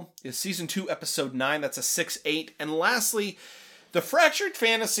Ball is season 2, episode 9. That's a 6.8. And lastly, The Fractured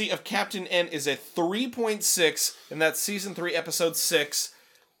Fantasy of Captain N is a 3.6. And that's season 3, episode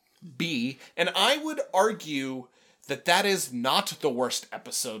 6B. And I would argue that that is not the worst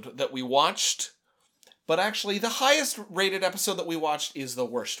episode that we watched. But actually, the highest rated episode that we watched is the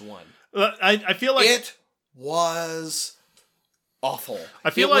worst one. I feel like it was awful.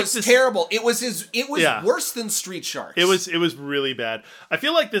 I feel it like was this terrible. It was worse than Street Sharks. It was really bad. I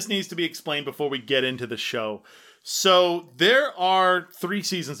feel like this needs to be explained before we get into the show. So there are 3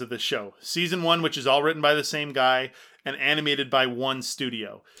 seasons of this show. Season 1, which is all written by the same guy and animated by one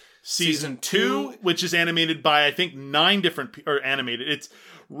studio. Season 2, which is animated by I think 9 different animated. It's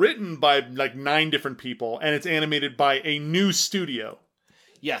written by like 9 different people, and it's animated by a new studio.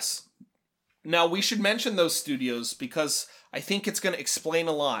 Yes. Now we should mention those studios because I think it's going to explain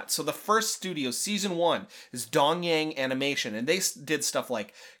a lot. So the first studio, season 1, is Dong Yang Animation, and they did stuff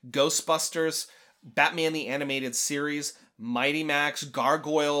like Ghostbusters, Batman the Animated Series, Mighty Max,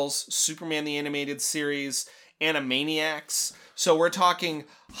 Gargoyles, Superman the Animated Series, Animaniacs. So we're talking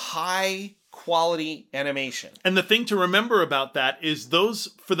high quality animation. And the thing to remember about that is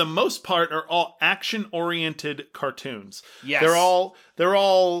those, for the most part, are all action-oriented cartoons. Yes. They're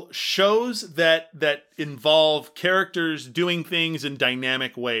all shows that involve characters doing things in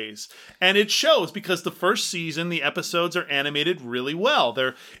dynamic ways. And it shows because the first season, the episodes are animated really well.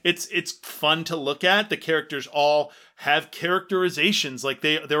 It's fun to look at. The characters all have characterizations, like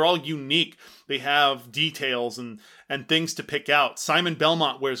they're all unique. They have details and things to pick out. Simon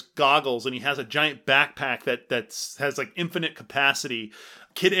Belmont wears goggles and he has a giant backpack that has like infinite capacity.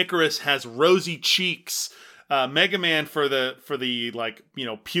 Kid Icarus has rosy cheeks. Mega Man, for the like, you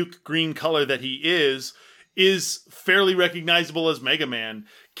know, puke green color that he is fairly recognizable as Mega Man.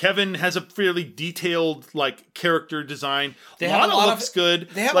 Kevin has a fairly detailed like character design. Lana looks good.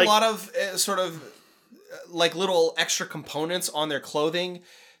 They have a lot of sort of like little extra components on their clothing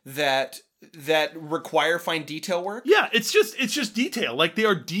that require fine detail work. Yeah, it's just detail. Like, they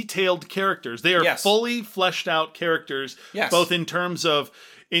are detailed characters. They are fully fleshed out characters, both in terms of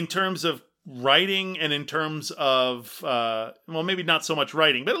writing and in terms of well, maybe not so much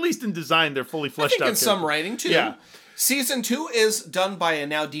writing, but at least in design they're fully fleshed out. I think in some writing too. Yeah. Season 2 is done by a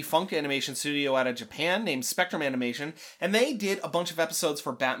now defunct animation studio out of Japan named Spectrum Animation, and they did a bunch of episodes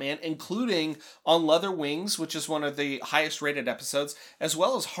for Batman, including On Leather Wings, which is one of the highest rated episodes, as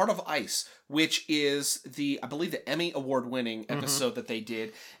well as Heart of Ice, which is I believe the Emmy Award winning episode that they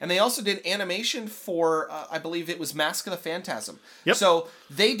did. And they also did animation for, I believe it was Mask of the Phantasm. Yep. So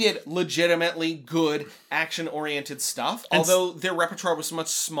they did legitimately good action-oriented stuff, although their repertoire was much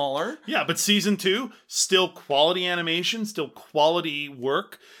smaller. Yeah, but Season 2, still quality animation, still quality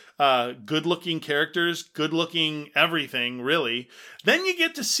work. Good-looking characters, good-looking everything, really. Then you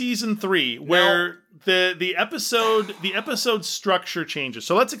get to Season 3, where the episode structure changes.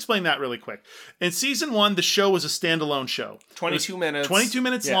 So let's explain that really quick. In Season 1, the show was a standalone show. 22 minutes. 22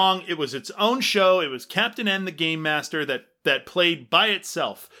 minutes long. It was its own show. It was Captain N, the Game Master, that played by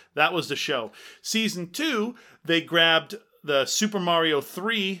itself. That was the show. Season 2, they grabbed the Super Mario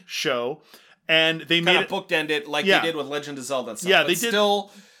 3 show, and they made it bookend it like they did with Legend of Zelda and stuff. Yeah, they did.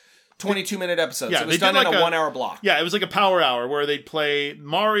 Still 22-minute episodes. Yeah, it was done in a 1 hour block. Yeah, it was like a power hour where they'd play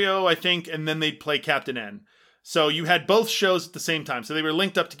Mario, I think, and then they'd play Captain N. So you had both shows at the same time. So they were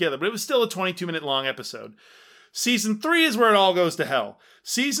linked up together, but it was still a 22-minute long episode. Season 3 is where it all goes to hell.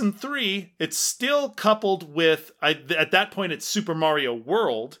 Season 3, it's still coupled with, at that point, it's Super Mario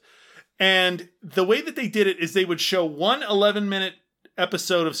World. And the way that they did it is they would show one 11-minute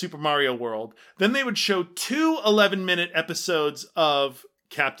episode of Super Mario World. Then they would show two 11-minute episodes of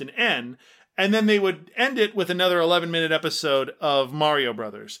Captain N, and then they would end it with another 11-minute episode of Mario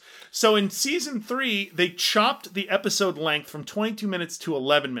Brothers. So in Season 3, they chopped the episode length from 22 minutes to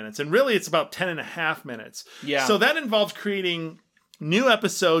 11 minutes, and really it's about 10 and a half minutes. Yeah. So that involved creating new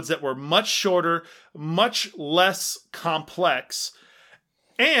episodes that were much shorter, much less complex,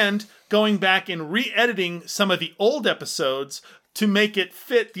 and going back and re-editing some of the old episodes to make it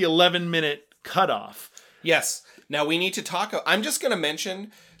fit the 11-minute cutoff. Yes. Now we need to talk. I'm just going to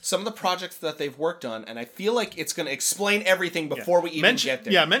mention some of the projects that they've worked on, and I feel like it's going to explain everything before we even get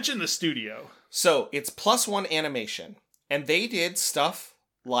there. Yeah, mention the studio. So it's Plus One Animation, and they did stuff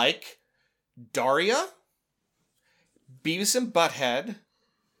like Daria, Beavis and Butthead,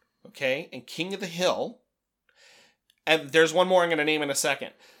 okay, and King of the Hill. And there's one more I'm going to name in a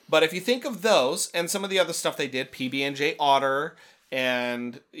second. But if you think of those and some of the other stuff they did, PB&J Otter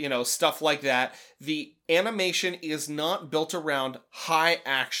and, you know, stuff like that, the animation is not built around high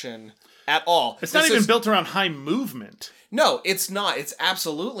action at all. It's not even built around high movement. No, it's not. It's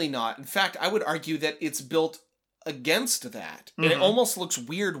absolutely not. In fact, I would argue that it's built against that. And it almost looks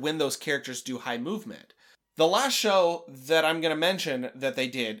weird when those characters do high movement. The last show that I'm going to mention that they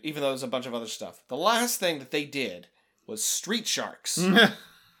did, even though there's a bunch of other stuff, the last thing that they did was Street Sharks.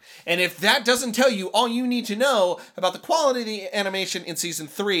 And if that doesn't tell you all you need to know about the quality of the animation in Season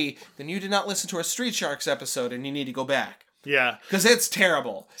 3, then you did not listen to our Street Sharks episode and you need to go back. Yeah. Because it's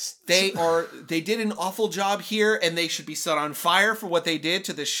terrible. They did an awful job here, and they should be set on fire for what they did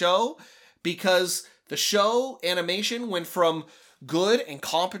to the show, because the show animation went from good and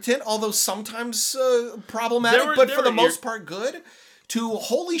competent, although sometimes problematic, but for the most part good, to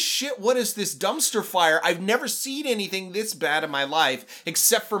holy shit, what is this dumpster fire? I've never seen anything this bad in my life,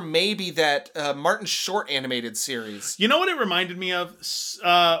 except for maybe that Martin Short animated series. You know what it reminded me of?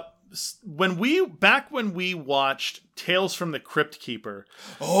 When we watched Tales from the Crypt Keeper.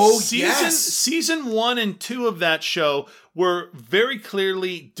 Oh, yes! Season 1 and 2 of that show were very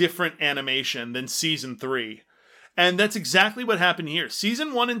clearly different animation than Season 3. And that's exactly what happened here.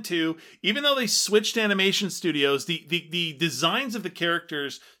 Season 1 and 2, even though they switched animation studios, the designs of the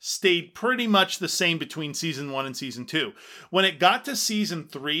characters stayed pretty much the same between Season 1 and Season 2. When it got to Season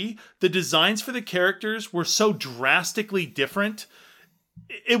 3, the designs for the characters were so drastically different.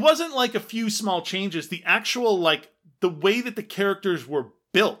 It wasn't like a few small changes. The actual, like, the way that the characters were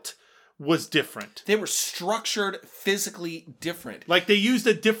built was different. They were structured physically different. Like they used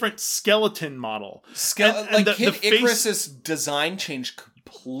a different skeleton model. Kid Icarus's design changed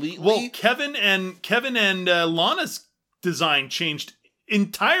completely. Well, Kevin and Lana's design changed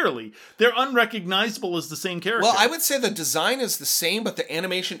entirely. They're unrecognizable as the same character. Well, I would say the design is the same, but the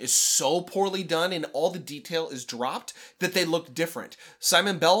animation is so poorly done and all the detail is dropped that they look different.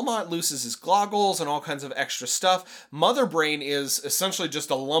 Simon Belmont loses his goggles and all kinds of extra stuff. Mother Brain is essentially just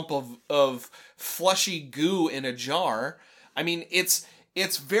a lump of fleshy goo in a jar. I mean, it's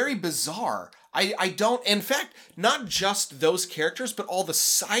very bizarre. I don't, in fact, not just those characters, but all the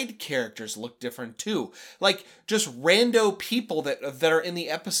side characters look different too. Like, just rando people that are in the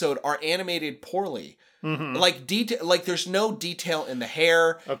episode are animated poorly. Mm-hmm. Like there's no detail in the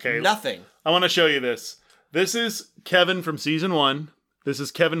hair. Okay. Nothing. I want to show you this. This is Kevin from Season 1. This is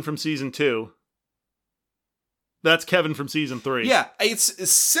Kevin from Season 2. That's Kevin from Season 3. Yeah,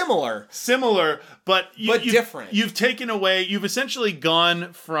 it's similar. Similar, but different. You've essentially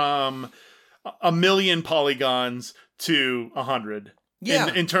gone from 1 million polygons to 100.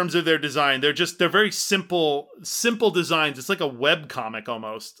 Yeah. In terms of their design. They're very simple designs. It's like a web comic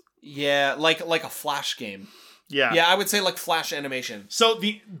almost. Yeah, like a Flash game. Yeah. Yeah, I would say like Flash animation. So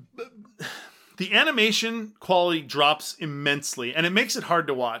the animation quality drops immensely, and it makes it hard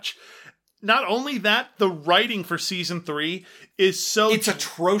to watch. Not only that, the writing for Season 3 is it's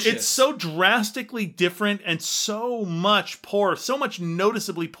atrocious. It's so drastically different and so much poorer, so much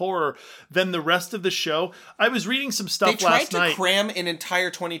noticeably poorer than the rest of the show. I was reading some stuff last night. They tried to cram an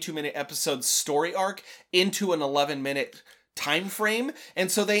entire 22-minute episode story arc into an 11-minute time frame,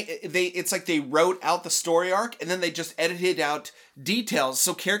 and so it's like they wrote out the story arc and then they just edited out details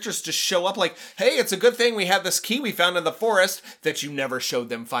so characters just show up like, hey, it's a good thing we have this key we found in the forest that you never showed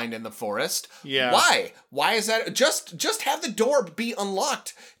them find in the forest. Yeah. Why is that? Just have the door be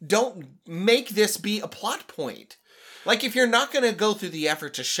unlocked. Don't make this be a plot point. Like, if you're not going to go through the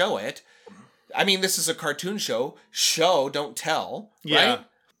effort to show it, I mean, this is a cartoon show, don't tell, yeah. Right?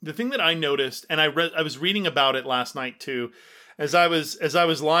 The thing that I noticed, and I was reading about it last night too, as I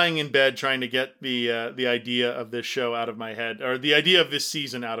was lying in bed trying to get the idea of this show out of my head, or the idea of this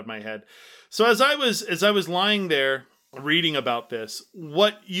season out of my head. So as I was lying there reading about this,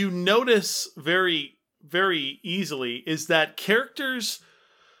 what you notice very, very easily is that characters,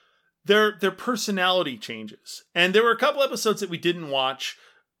 their personality changes. And there were a couple episodes that we didn't watch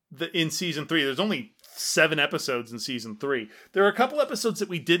in Season 3. There's only 7 episodes in Season 3. There are a couple episodes that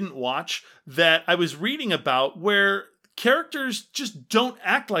we didn't watch that I was reading about where characters just don't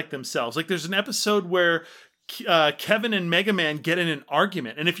act like themselves. Like, there's an episode where Kevin and Mega Man get in an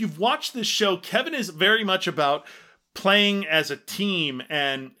argument. And if you've watched this show, Kevin is very much about playing as a team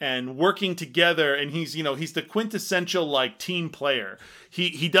and working together, and he's the quintessential like team player.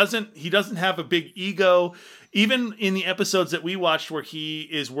 He doesn't have a big ego. Even in the episodes that we watched where he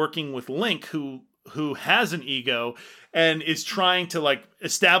is working with Link, who has an ego and is trying to like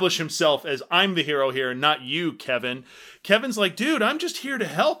establish himself as, I'm the hero here and not you, Kevin. Kevin's like, dude, I'm just here to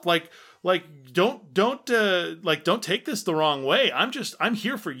help. Like don't take this the wrong way. I'm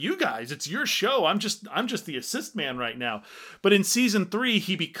here for you guys. It's your show. I'm just the assist man right now. But in Season 3,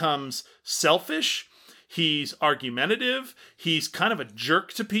 he becomes selfish. He's argumentative. He's kind of a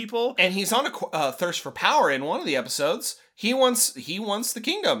jerk to people. And he's on a thirst for power in one of the episodes. He wants the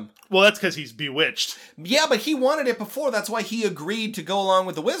kingdom. Well, that's because he's bewitched. Yeah, but he wanted it before. That's why he agreed to go along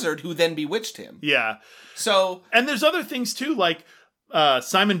with the wizard, who then bewitched him. Yeah. So, and there's other things too, like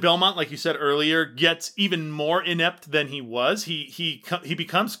Simon Belmont, like you said earlier, gets even more inept than he was. He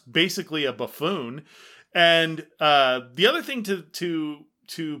becomes basically a buffoon. And the other thing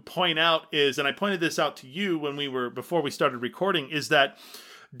to point out is, and I pointed this out to you before we started recording, is that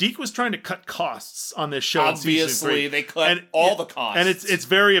Deke was trying to cut costs on this show. Obviously, they cut all the costs. And it's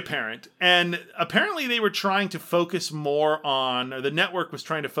very apparent. And apparently they were trying to focus more on, or the network was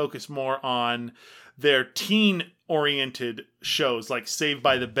trying to focus more on their teen-oriented shows, like Saved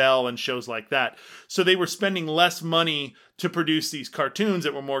by the Bell and shows like that. So they were spending less money to produce these cartoons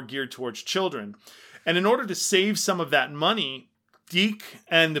that were more geared towards children. And in order to save some of that money, Deke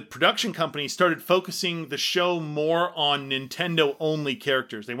and the production company started focusing the show more on Nintendo-only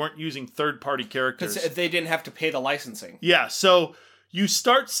characters. They weren't using third-party characters. Because they didn't have to pay the licensing. Yeah, so you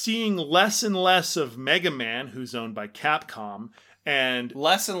start seeing less and less of Mega Man, who's owned by Capcom, and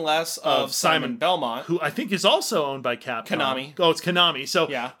less of Simon Belmont, who I think is also owned by Capcom. Konami. Oh, it's Konami. So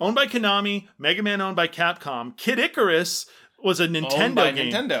yeah. Owned by Konami, Mega Man owned by Capcom. Kid Icarus was a Nintendo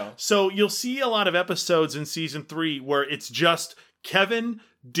game. Nintendo. So you'll see a lot of episodes in season 3 where it's just Kevin,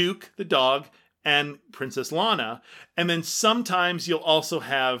 Duke, the dog, and Princess Lana. And then sometimes you'll also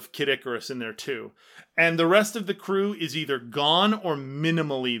have Kid Icarus in there too. And the rest of the crew is either gone or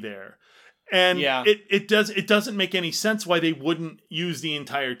minimally there. And it doesn't make any sense why they wouldn't use the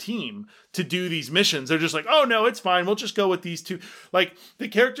entire team to do these missions. They're just like, oh no, it's fine. We'll just go with these two. Like the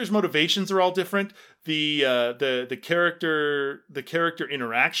characters' motivations are all different. The character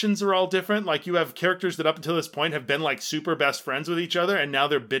interactions are all different. Like you have characters that up until this point have been like super best friends with each other, and now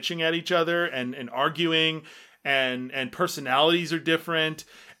they're bitching at each other and arguing, and personalities are different.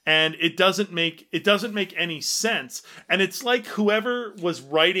 And it doesn't make any sense. And it's like whoever was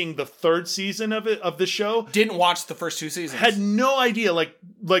writing the 3rd season of the show didn't watch the first 2 seasons. Had no idea, like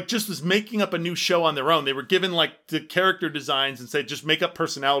just was making up a new show on their own. They were given like the character designs and said, just make up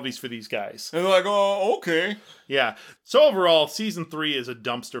personalities for these guys. And they're like, oh, okay. Yeah. So overall, season 3 is a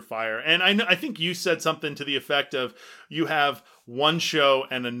dumpster fire. And I think you said something to the effect of you have one show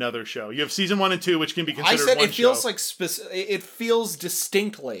and another show. You have season 1 and 2, which can be considered one show. It feels like it feels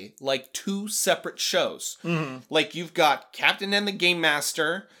distinctly like 2 separate shows. Mm-hmm. Like you've got Captain and the Game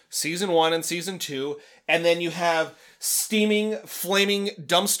Master, season 1 and season 2, and then you have steaming, flaming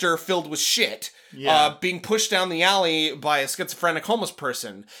dumpster filled with shit. Yeah. Being pushed down the alley by a schizophrenic homeless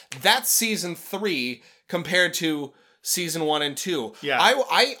person. That's season 3 compared to season 1 and 2. Yeah.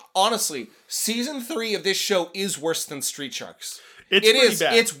 I honestly, season 3 of this show is worse than Street Sharks. It is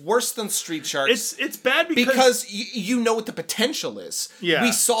bad. It's worse than Street Sharks. It's bad because you know what the potential is. Yeah.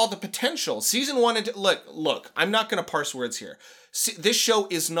 We saw the potential. Season 1 and 2, look, I'm not going to parse words here. This show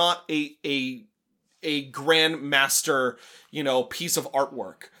is not a grandmaster, piece of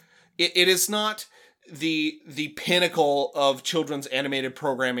artwork. It is not the pinnacle of children's animated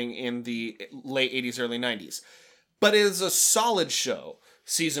programming in the late 80s, early 90s. But it is a solid show,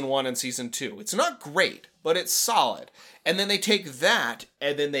 season 1 and season 2. It's not great, but it's solid. And then they take that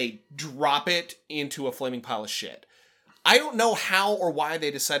and then they drop it into a flaming pile of shit. I don't know how or why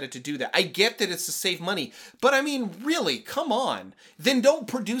they decided to do that. I get that it's to save money, but I mean, really, come on. Then don't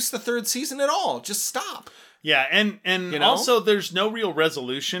produce the 3rd season at all. Just stop. Yeah, and also there's no real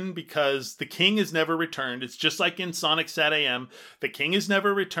resolution because the king is never returned. It's just like in Sonic Sat AM. The king is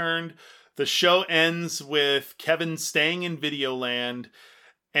never returned. The show ends with Kevin staying in Videoland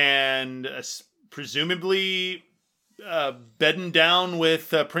and presumably bedding down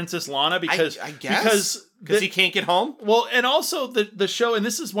with Princess Lana because I guess because he can't get home. Well, and also the show, and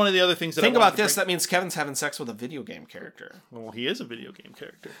this is one of the other things that think about this. That means Kevin's having sex with a video game character. Well, he is a video game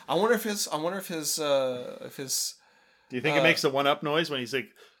character. I wonder if his. Do you think it makes a 1-up noise when he's like?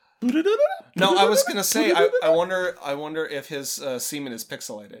 No, I was gonna say. I wonder if his semen is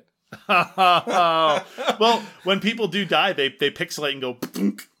pixelated. Well, when people do die, they pixelate and go.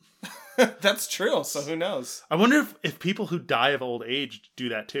 That's true. So who knows? I wonder if people who die of old age do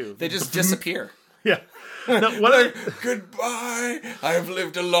that too. They just disappear. Yeah. No, goodbye. I've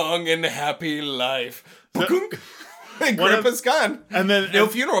lived a long and happy life. Grandpa's gone, and then no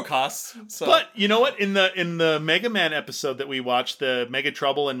funeral costs. So. But you know what? In the Mega Man episode that we watched, the Mega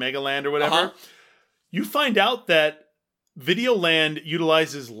Trouble and Mega Land or whatever, you find out that Videoland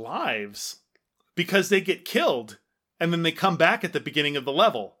utilizes lives because they get killed and then they come back at the beginning of the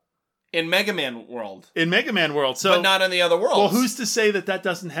level. In Mega Man World. So, but not in the other worlds. Well, who's to say that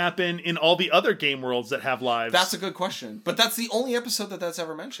doesn't happen in all the other game worlds that have lives? That's a good question. But that's the only episode that's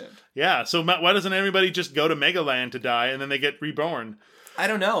ever mentioned. Yeah, so why doesn't everybody just go to Mega Land to die and then they get reborn? I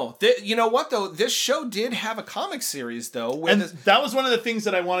don't know. You know what, though? This show did have a comic series, though. And that was one of the things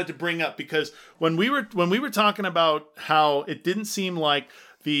that I wanted to bring up because when we were talking about how it didn't seem like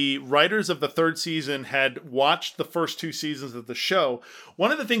the writers of the 3rd season had watched the first 2 seasons of the show,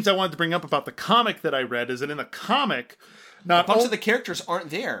 one of the things I wanted to bring up about the comic that I read is that in the comic, a bunch of the characters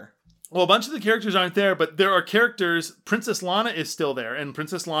aren't there. Well, a bunch of the characters aren't there, but there are characters. Princess Lana is still there, and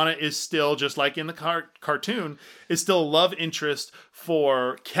Princess Lana is still, just like in the cartoon, is still a love interest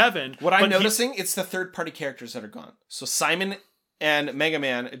for Kevin. What I'm noticing, it's the third-party characters that are gone. So Simon and Mega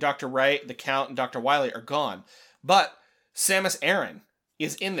Man, Dr. Wright, the Count, and Dr. Wily are gone. But Samus Aran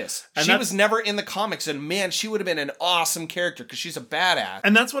is in this. And she was never in the comics, and man, she would have been an awesome character because she's a badass.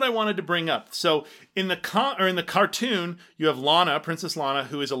 And that's what I wanted to bring up. So in the cartoon, you have Lana, Princess Lana,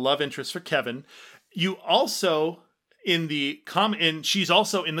 who is a love interest for Kevin. You also she's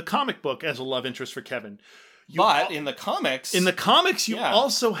also in the comic book as a love interest for Kevin. But in the comics... In the comics, you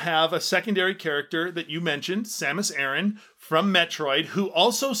also have a secondary character that you mentioned, Samus Aran from Metroid, who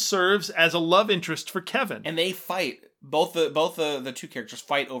also serves as a love interest for Kevin. And they fight. Both the two characters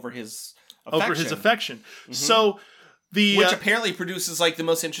fight over his affection. Mm-hmm. So which apparently produces like the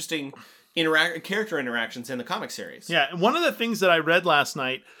most interesting character interactions in the comic series. Yeah, and one of the things that I read last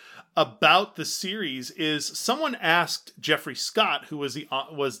night about the series is someone asked Jeffrey Scott, who was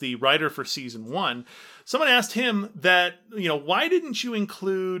the writer for season 1. Someone asked him that, why didn't you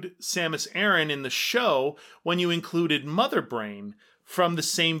include Samus Aran in the show when you included Mother Brain from the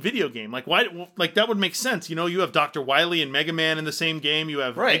same video game? Like, why? Like, that would make sense. You have Dr. Wily and Mega Man in the same game. You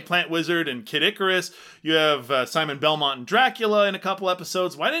have Eggplant Wizard and Kid Icarus. You have Simon Belmont and Dracula in a couple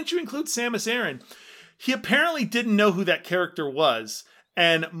episodes. Why didn't you include Samus Aran? He apparently didn't know who that character was,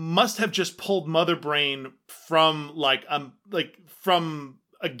 and must have just pulled Mother Brain from from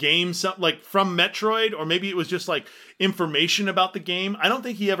a game, from Metroid, or maybe it was just like information about the game. I don't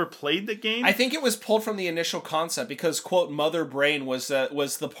think he ever played the game. I think it was pulled from the initial concept because, quote, Mother Brain was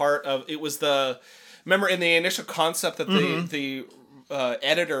the part of it was the. Remember in the initial concept that the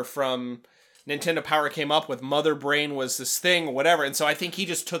editor from Nintendo Power came up with, Mother Brain was this thing or whatever, and so I think he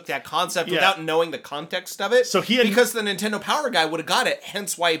just took that concept without knowing the context of it. So because the Nintendo Power guy would have got it,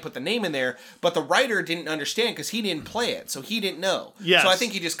 hence why he put the name in there. But the writer didn't understand because he didn't play it, so he didn't know. Yes. So I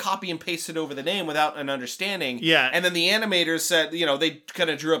think he just copy and pasted over the name without an understanding. Yeah. And then the animators said, they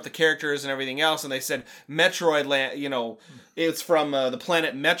kind of drew up the characters and everything else, and they said Metroid Land, it's from the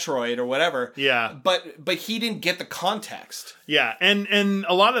planet Metroid or whatever. Yeah. But he didn't get the context. Yeah, and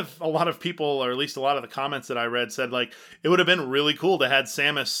a lot of people, or at least a lot of the comments that I read, said like it would have been really cool to have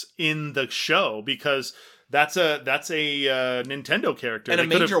Samus in the show because that's a Nintendo character and a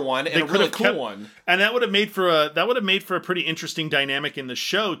major one and a really cool one, and that would have made for a pretty interesting dynamic in the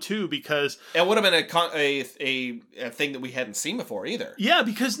show too, because it would have been a thing that we hadn't seen before either. Yeah,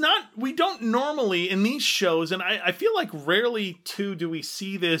 because we don't normally in these shows, and I feel like rarely too do we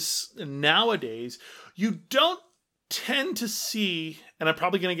see this nowadays. You don't tend to see, and I'm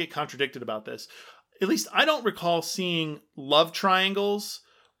probably going to get contradicted about this, at least I don't recall seeing love triangles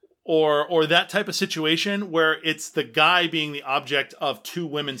or that type of situation where it's the guy being the object of two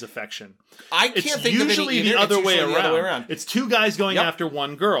women's affection. I can't think of any either. The other way around. It's two guys going after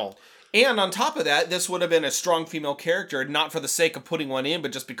one girl. And on top of that, this would have been a strong female character, not for the sake of putting one in,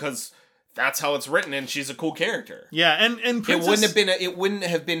 but just because that's how it's written and she's a cool character. Yeah, and Princess... it wouldn't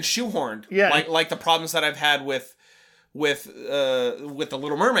have been shoehorned. Yeah. Like the problems that I've had with the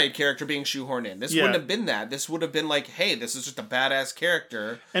Little Mermaid character being shoehorned in. This wouldn't have been that. This would have been like, hey, this is just a badass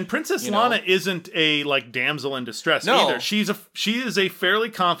character. And Princess Lana isn't a damsel in distress either. She is a fairly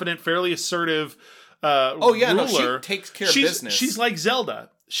confident, fairly assertive ruler. No, she takes care of business. She's like Zelda.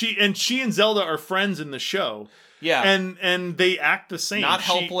 She and Zelda are friends in the show. Yeah. And they act the same. Not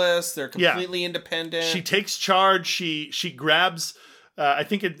helpless. They're completely independent. She takes charge. She grabs... I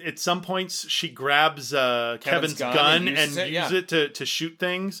think at some points she grabs Kevin's gun and uses it to shoot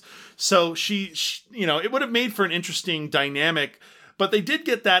things. So she it would have made for an interesting dynamic, but they did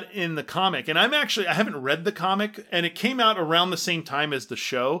get that in the comic. And I haven't read the comic, and it came out around the same time as the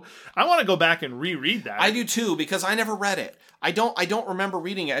show. I want to go back and reread that. I do too, because I never read it. I don't remember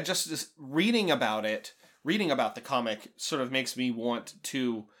reading it. Just reading about the comic sort of makes me want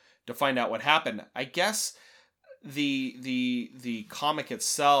to find out what happened. I guess the comic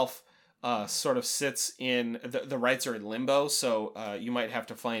itself sort of sits in the rights are in limbo, so you might have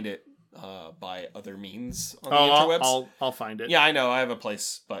to find it by other means on the interwebs. I'll find it. Yeah, I know, I have a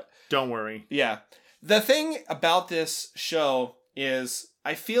place, but don't worry. Yeah, the thing about this show is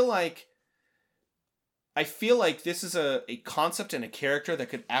I feel like this is a concept and a character that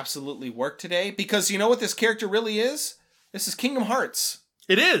could absolutely work today, because you know what this character really is? This is Kingdom Hearts.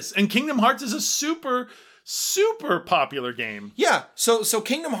 It is, and Kingdom Hearts is a super popular game. Yeah, so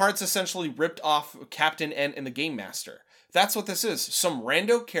Kingdom Hearts essentially ripped off Captain N and the Game Master. That's what this is. Some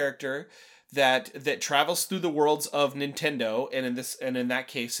rando character that travels through the worlds of Nintendo, and in that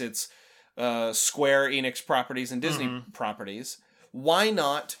case it's Square Enix properties and Disney properties. Why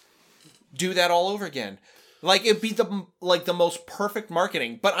not do that all over again? Like, it'd be the most perfect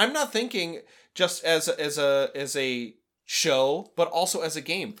marketing. But I'm not thinking just as a show, but also as a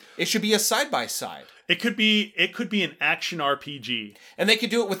game. It should be a side-by-side. It could be an action RPG. And they could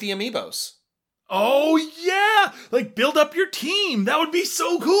do it with the amiibos. Oh yeah! Like, build up your team. That would be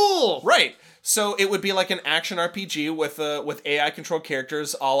so cool. Right. So it would be like an action RPG with AI controlled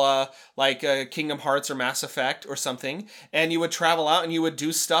characters, a la Kingdom Hearts or Mass Effect or something. And you would travel out and you would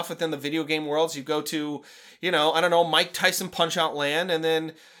do stuff within the video game worlds. You go to, I don't know, Mike Tyson Punch-Out Land, and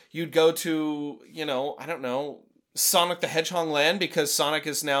then you'd go to, I don't know, Sonic the Hedgehog Land, because Sonic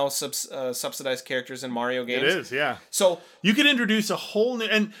is now subsidized characters in Mario games. It is, yeah. So you could introduce a whole new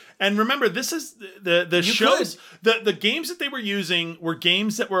and remember, this is the shows the games that they were using were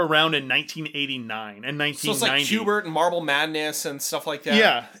games that were around in 1989 and 1990. So it's like Q*bert and Marble Madness and stuff like that.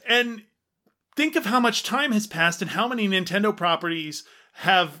 Yeah, and think of how much time has passed and how many Nintendo properties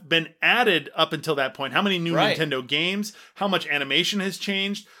have been added up until that point. How many new Nintendo games? How much animation has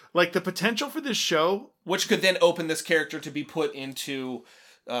changed? Like, the potential for this show, which could then open this character to be put into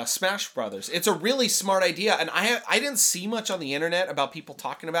Smash Brothers. It's a really smart idea, and I didn't see much on the internet about people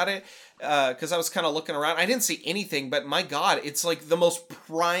talking about it because I was kind of looking around. I didn't see anything, but my God, it's like the most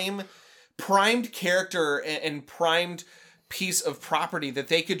primed character and primed piece of property that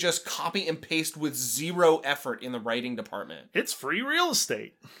they could just copy and paste with zero effort in the writing department. It's free real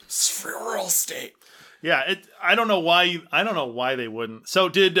estate. It's free real estate. Yeah, I don't know why they wouldn't. So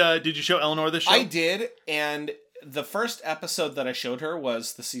did you show Eleanor this show? I did, and the first episode that I showed her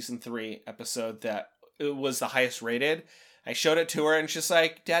was the season 3 episode that it was the highest rated. I showed it to her, and she's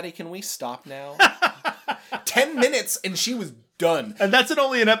like, "Daddy, can we stop now?" 10 minutes, and she was done. And that's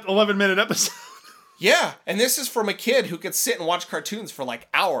only an 11-minute episode. Yeah, and this is from a kid who could sit and watch cartoons for like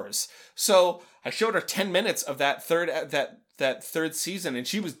hours. So I showed her 10 minutes of that third season, and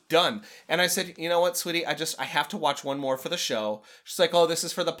she was done. And I said, "You know what, sweetie? I have to watch one more for the show." She's like, "Oh, this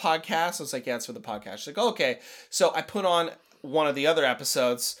is for the podcast?" I was like, "Yeah, it's for the podcast." She's like, "Oh, okay." So I put on one of the other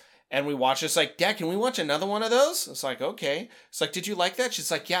episodes, and we watched. It's like, "Dad, can we watch another one of those?" It's like, "Okay." It's like, "Did you like that?"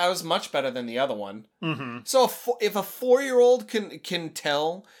 She's like, "Yeah, it was much better than the other one." Mm-hmm. So if a 4-year-old can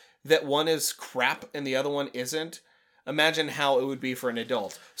tell that one is crap and the other one isn't, imagine how it would be for an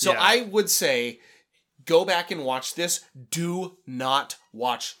adult. So yeah. I would say, go back and watch this. Do not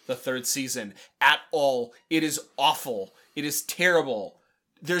watch the 3rd season at all. It is awful. It is terrible.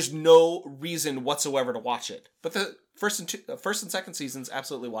 There's no reason whatsoever to watch it. But the first and 2nd seasons,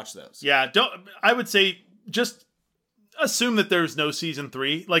 absolutely watch those. Yeah, I would say just assume that there's no season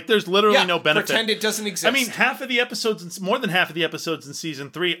 3. Like, there's literally no benefit. Pretend it doesn't exist. I mean, more than half of the episodes in season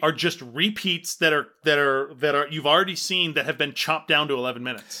 3 are just repeats that are you've already seen that have been chopped down to 11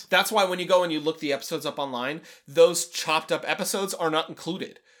 minutes. That's why when you go and you look the episodes up online, those chopped up episodes are not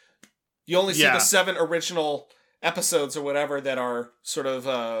included. You only see the 7 original episodes or whatever that are sort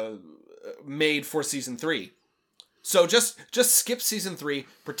of made for season 3. So just skip season 3,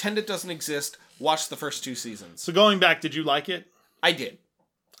 pretend it doesn't exist, watch the first 2 seasons. So going back, did you like it? I did.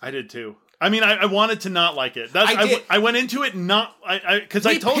 I did too. I mean, I wanted to not like it. I went into it not because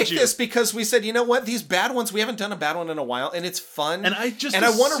I told you. We picked this because we said, you know what, these bad ones, we haven't done a bad one in a while, and it's fun. And I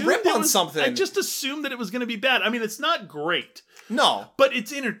want to rip on something. I just assumed that it was going to be bad. I mean, it's not great. No. But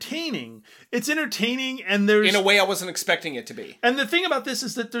it's entertaining. It's entertaining, and there's... In a way I wasn't expecting it to be. And the thing about this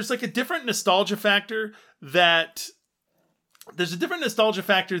is that there's like a different nostalgia factor that... There's a different nostalgia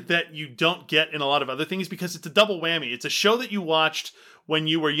factor that you don't get in a lot of other things because it's a double whammy. It's a show that you watched when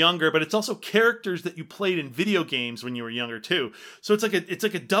you were younger, but it's also characters that you played in video games when you were younger too. So it's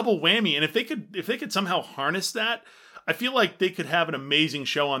like a double whammy. And if they could somehow harness that, I feel like they could have an amazing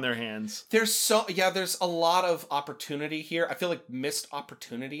show on their hands. There's a lot of opportunity here. I feel like missed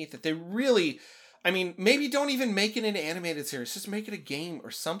opportunity that they really, I mean, maybe don't even make it an animated series. Just make it a game or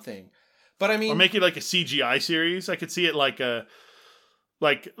something. But I mean, or make it like a CGI series. I could see it like not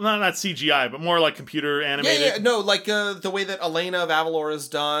CGI, but more like computer animated. Yeah, no, like the way that Elena of Avalor is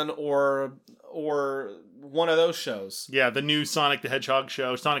done, or one of those shows. Yeah, the new Sonic the Hedgehog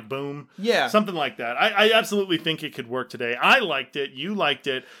show, Sonic Boom. Yeah, something like that. I absolutely think it could work today. I liked it. You liked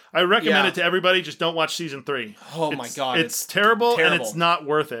it. I recommend it to everybody. Just don't watch season 3. Oh my God, it's terrible and it's not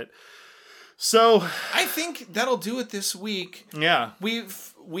worth it. So I think that'll do it this week. Yeah, we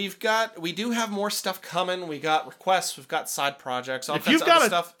do have more stuff coming. We got requests. We've got side projects. If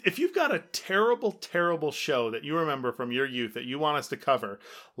you've got a terrible show that you remember from your youth that you want us to cover,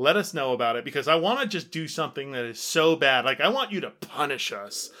 let us know about it because I want to just do something that is so bad. Like I want you to punish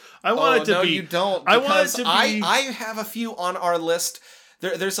us. I want it to be. No, you don't. I want it to be. I have a few on our list.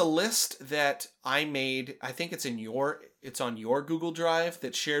 There's a list that I made. I think it's on your Google Drive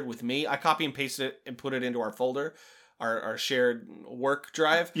that's shared with me. I copy and pasted it and put it into our folder, our shared work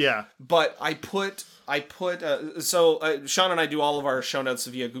drive. Yeah. But I put Sean and I do all of our show notes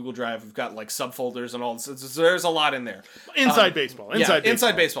via Google Drive. We've got like subfolders and all this. So there's a lot in there. Inside baseball.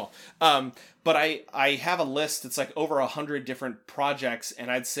 Inside baseball. But I have a list. It's like over 100 different projects,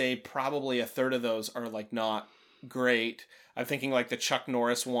 and I'd say probably a third of those are like not great. I'm thinking like the Chuck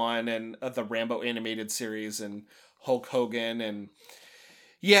Norris one and the Rambo animated series and Hulk Hogan and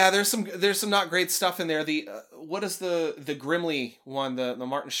Yeah, there's some not great stuff in there. The what is the Grimley one, the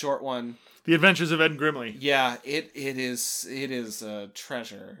Martin Short one? The Adventures of Ed Grimley. Yeah, it is a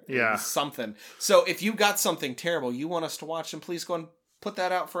treasure. Yeah. It's something. So if you got something terrible you want us to watch, then please go and put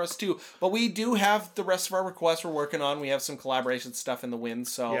that out for us too. But we do have the rest of our requests we're working on. We have some collaboration stuff in the wind.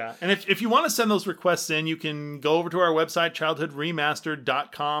 So yeah, and if you want to send those requests in, you can go over to our website,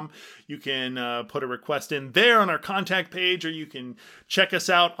 childhoodremastered.com. You can put a request in there on our contact page, or you can check us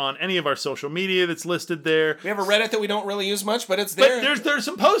out on any of our social media that's listed there. We have a Reddit that we don't really use much, but it's there. But there's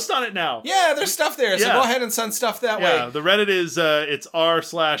some posts on it now. Yeah, there's stuff there. So go ahead and send stuff that way. Yeah, the Reddit is it's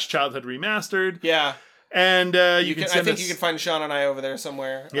r/childhoodremastered. Yeah. And you can send I think you can find Sean and I over there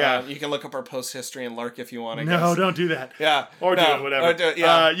somewhere. Yeah. You can look up our post history and lurk if you want. No, don't do that. Yeah. Or do it, whatever.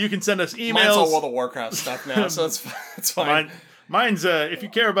 Yeah. You can send us emails. Mine's all World of Warcraft stuff now, so it's fine. Mine's if you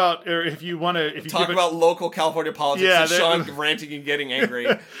care about, or if you want to, if you talk about local California politics, and Sean ranting and getting angry.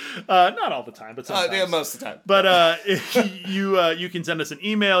 Not all the time, but sometimes. Yeah, most of the time. But you can send us an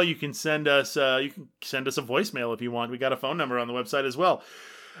email. You can send us a voicemail if you want. We got a phone number on the website as well.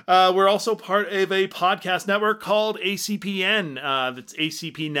 We're also part of a podcast network called ACPN. That's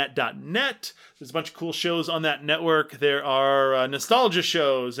acpnet.net. There's a bunch of cool shows on that network. There are nostalgia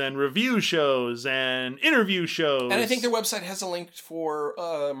shows and review shows and interview shows. And I think their website has a link for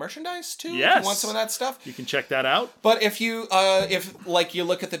merchandise too. Yes. If you want some of that stuff. You can check that out. But if you you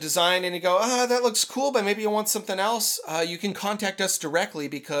look at the design and you go, that looks cool, but maybe you want something else, you can contact us directly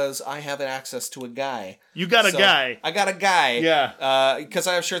because I have access to a guy. You got a guy. I got a guy. Yeah. Because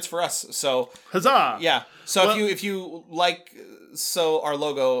I have shirts for us. So huzzah. Yeah. So if you like our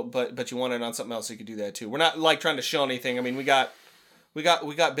logo, but you want it on something else, you could do that too. We're not trying to show anything. I mean, we got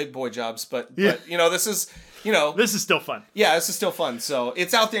big boy jobs, but this is this is still fun. Yeah, this is still fun. So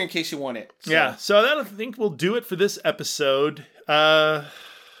it's out there in case you want it. So. Yeah. So that I think we'll do it for this episode. This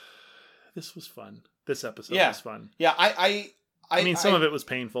was fun. This episode was fun. Yeah. I mean, some of it was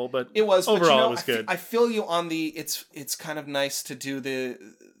painful, but it was overall it was good. I feel you on the. It's kind of nice to do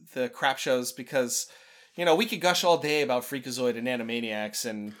the crap shows because. We could gush all day about Freakazoid and Animaniacs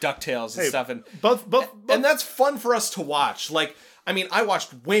and DuckTales and stuff, and both, and that's fun for us to watch. I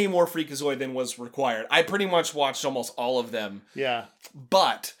watched way more Freakazoid than was required. I pretty much watched almost all of them. Yeah.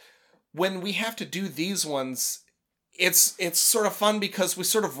 But when we have to do these ones, it's sort of fun because we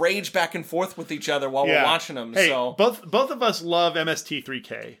sort of rage back and forth with each other while we're watching them. Hey, so both of us love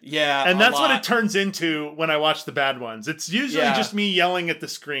MST3K. Yeah, and that's what it turns into when I watch the bad ones. It's usually just me yelling at the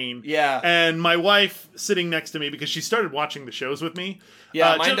screen. Yeah, and my wife sitting next to me because she started watching the shows with me.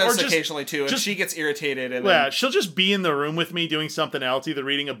 Yeah, mine does occasionally too, and she gets irritated. And then she'll just be in the room with me doing something else, either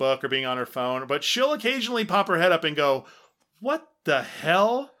reading a book or being on her phone. But she'll occasionally pop her head up and go, "What the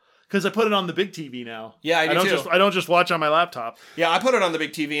hell?" Because I put it on the big TV now. Yeah, I do too. I don't just watch on my laptop. Yeah, I put it on the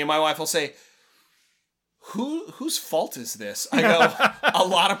big TV, and my wife will say, whose fault is this? I go, a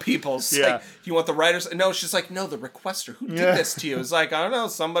lot of people's. Yeah. Like, you want the writers? No, she's like, no, the requester. Who did this to you? It's like, I don't know,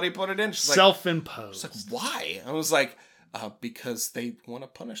 somebody put it in. She's like, self-imposed. She's like, why? I was like, because they want to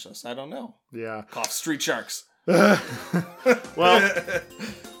punish us. I don't know. Yeah. Cough, Street Sharks. Well,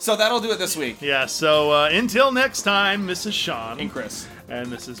 so that'll do it this week. Yeah, so until next time, Mrs. Sean. And Chris. And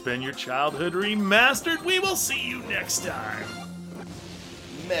this has been your Childhood Remastered. We will see you next time.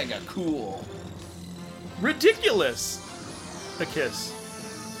 Mega cool. Ridiculous. A kiss.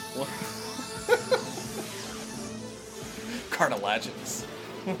 What? Cartilaginous.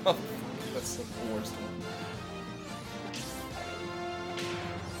 That's the worst one.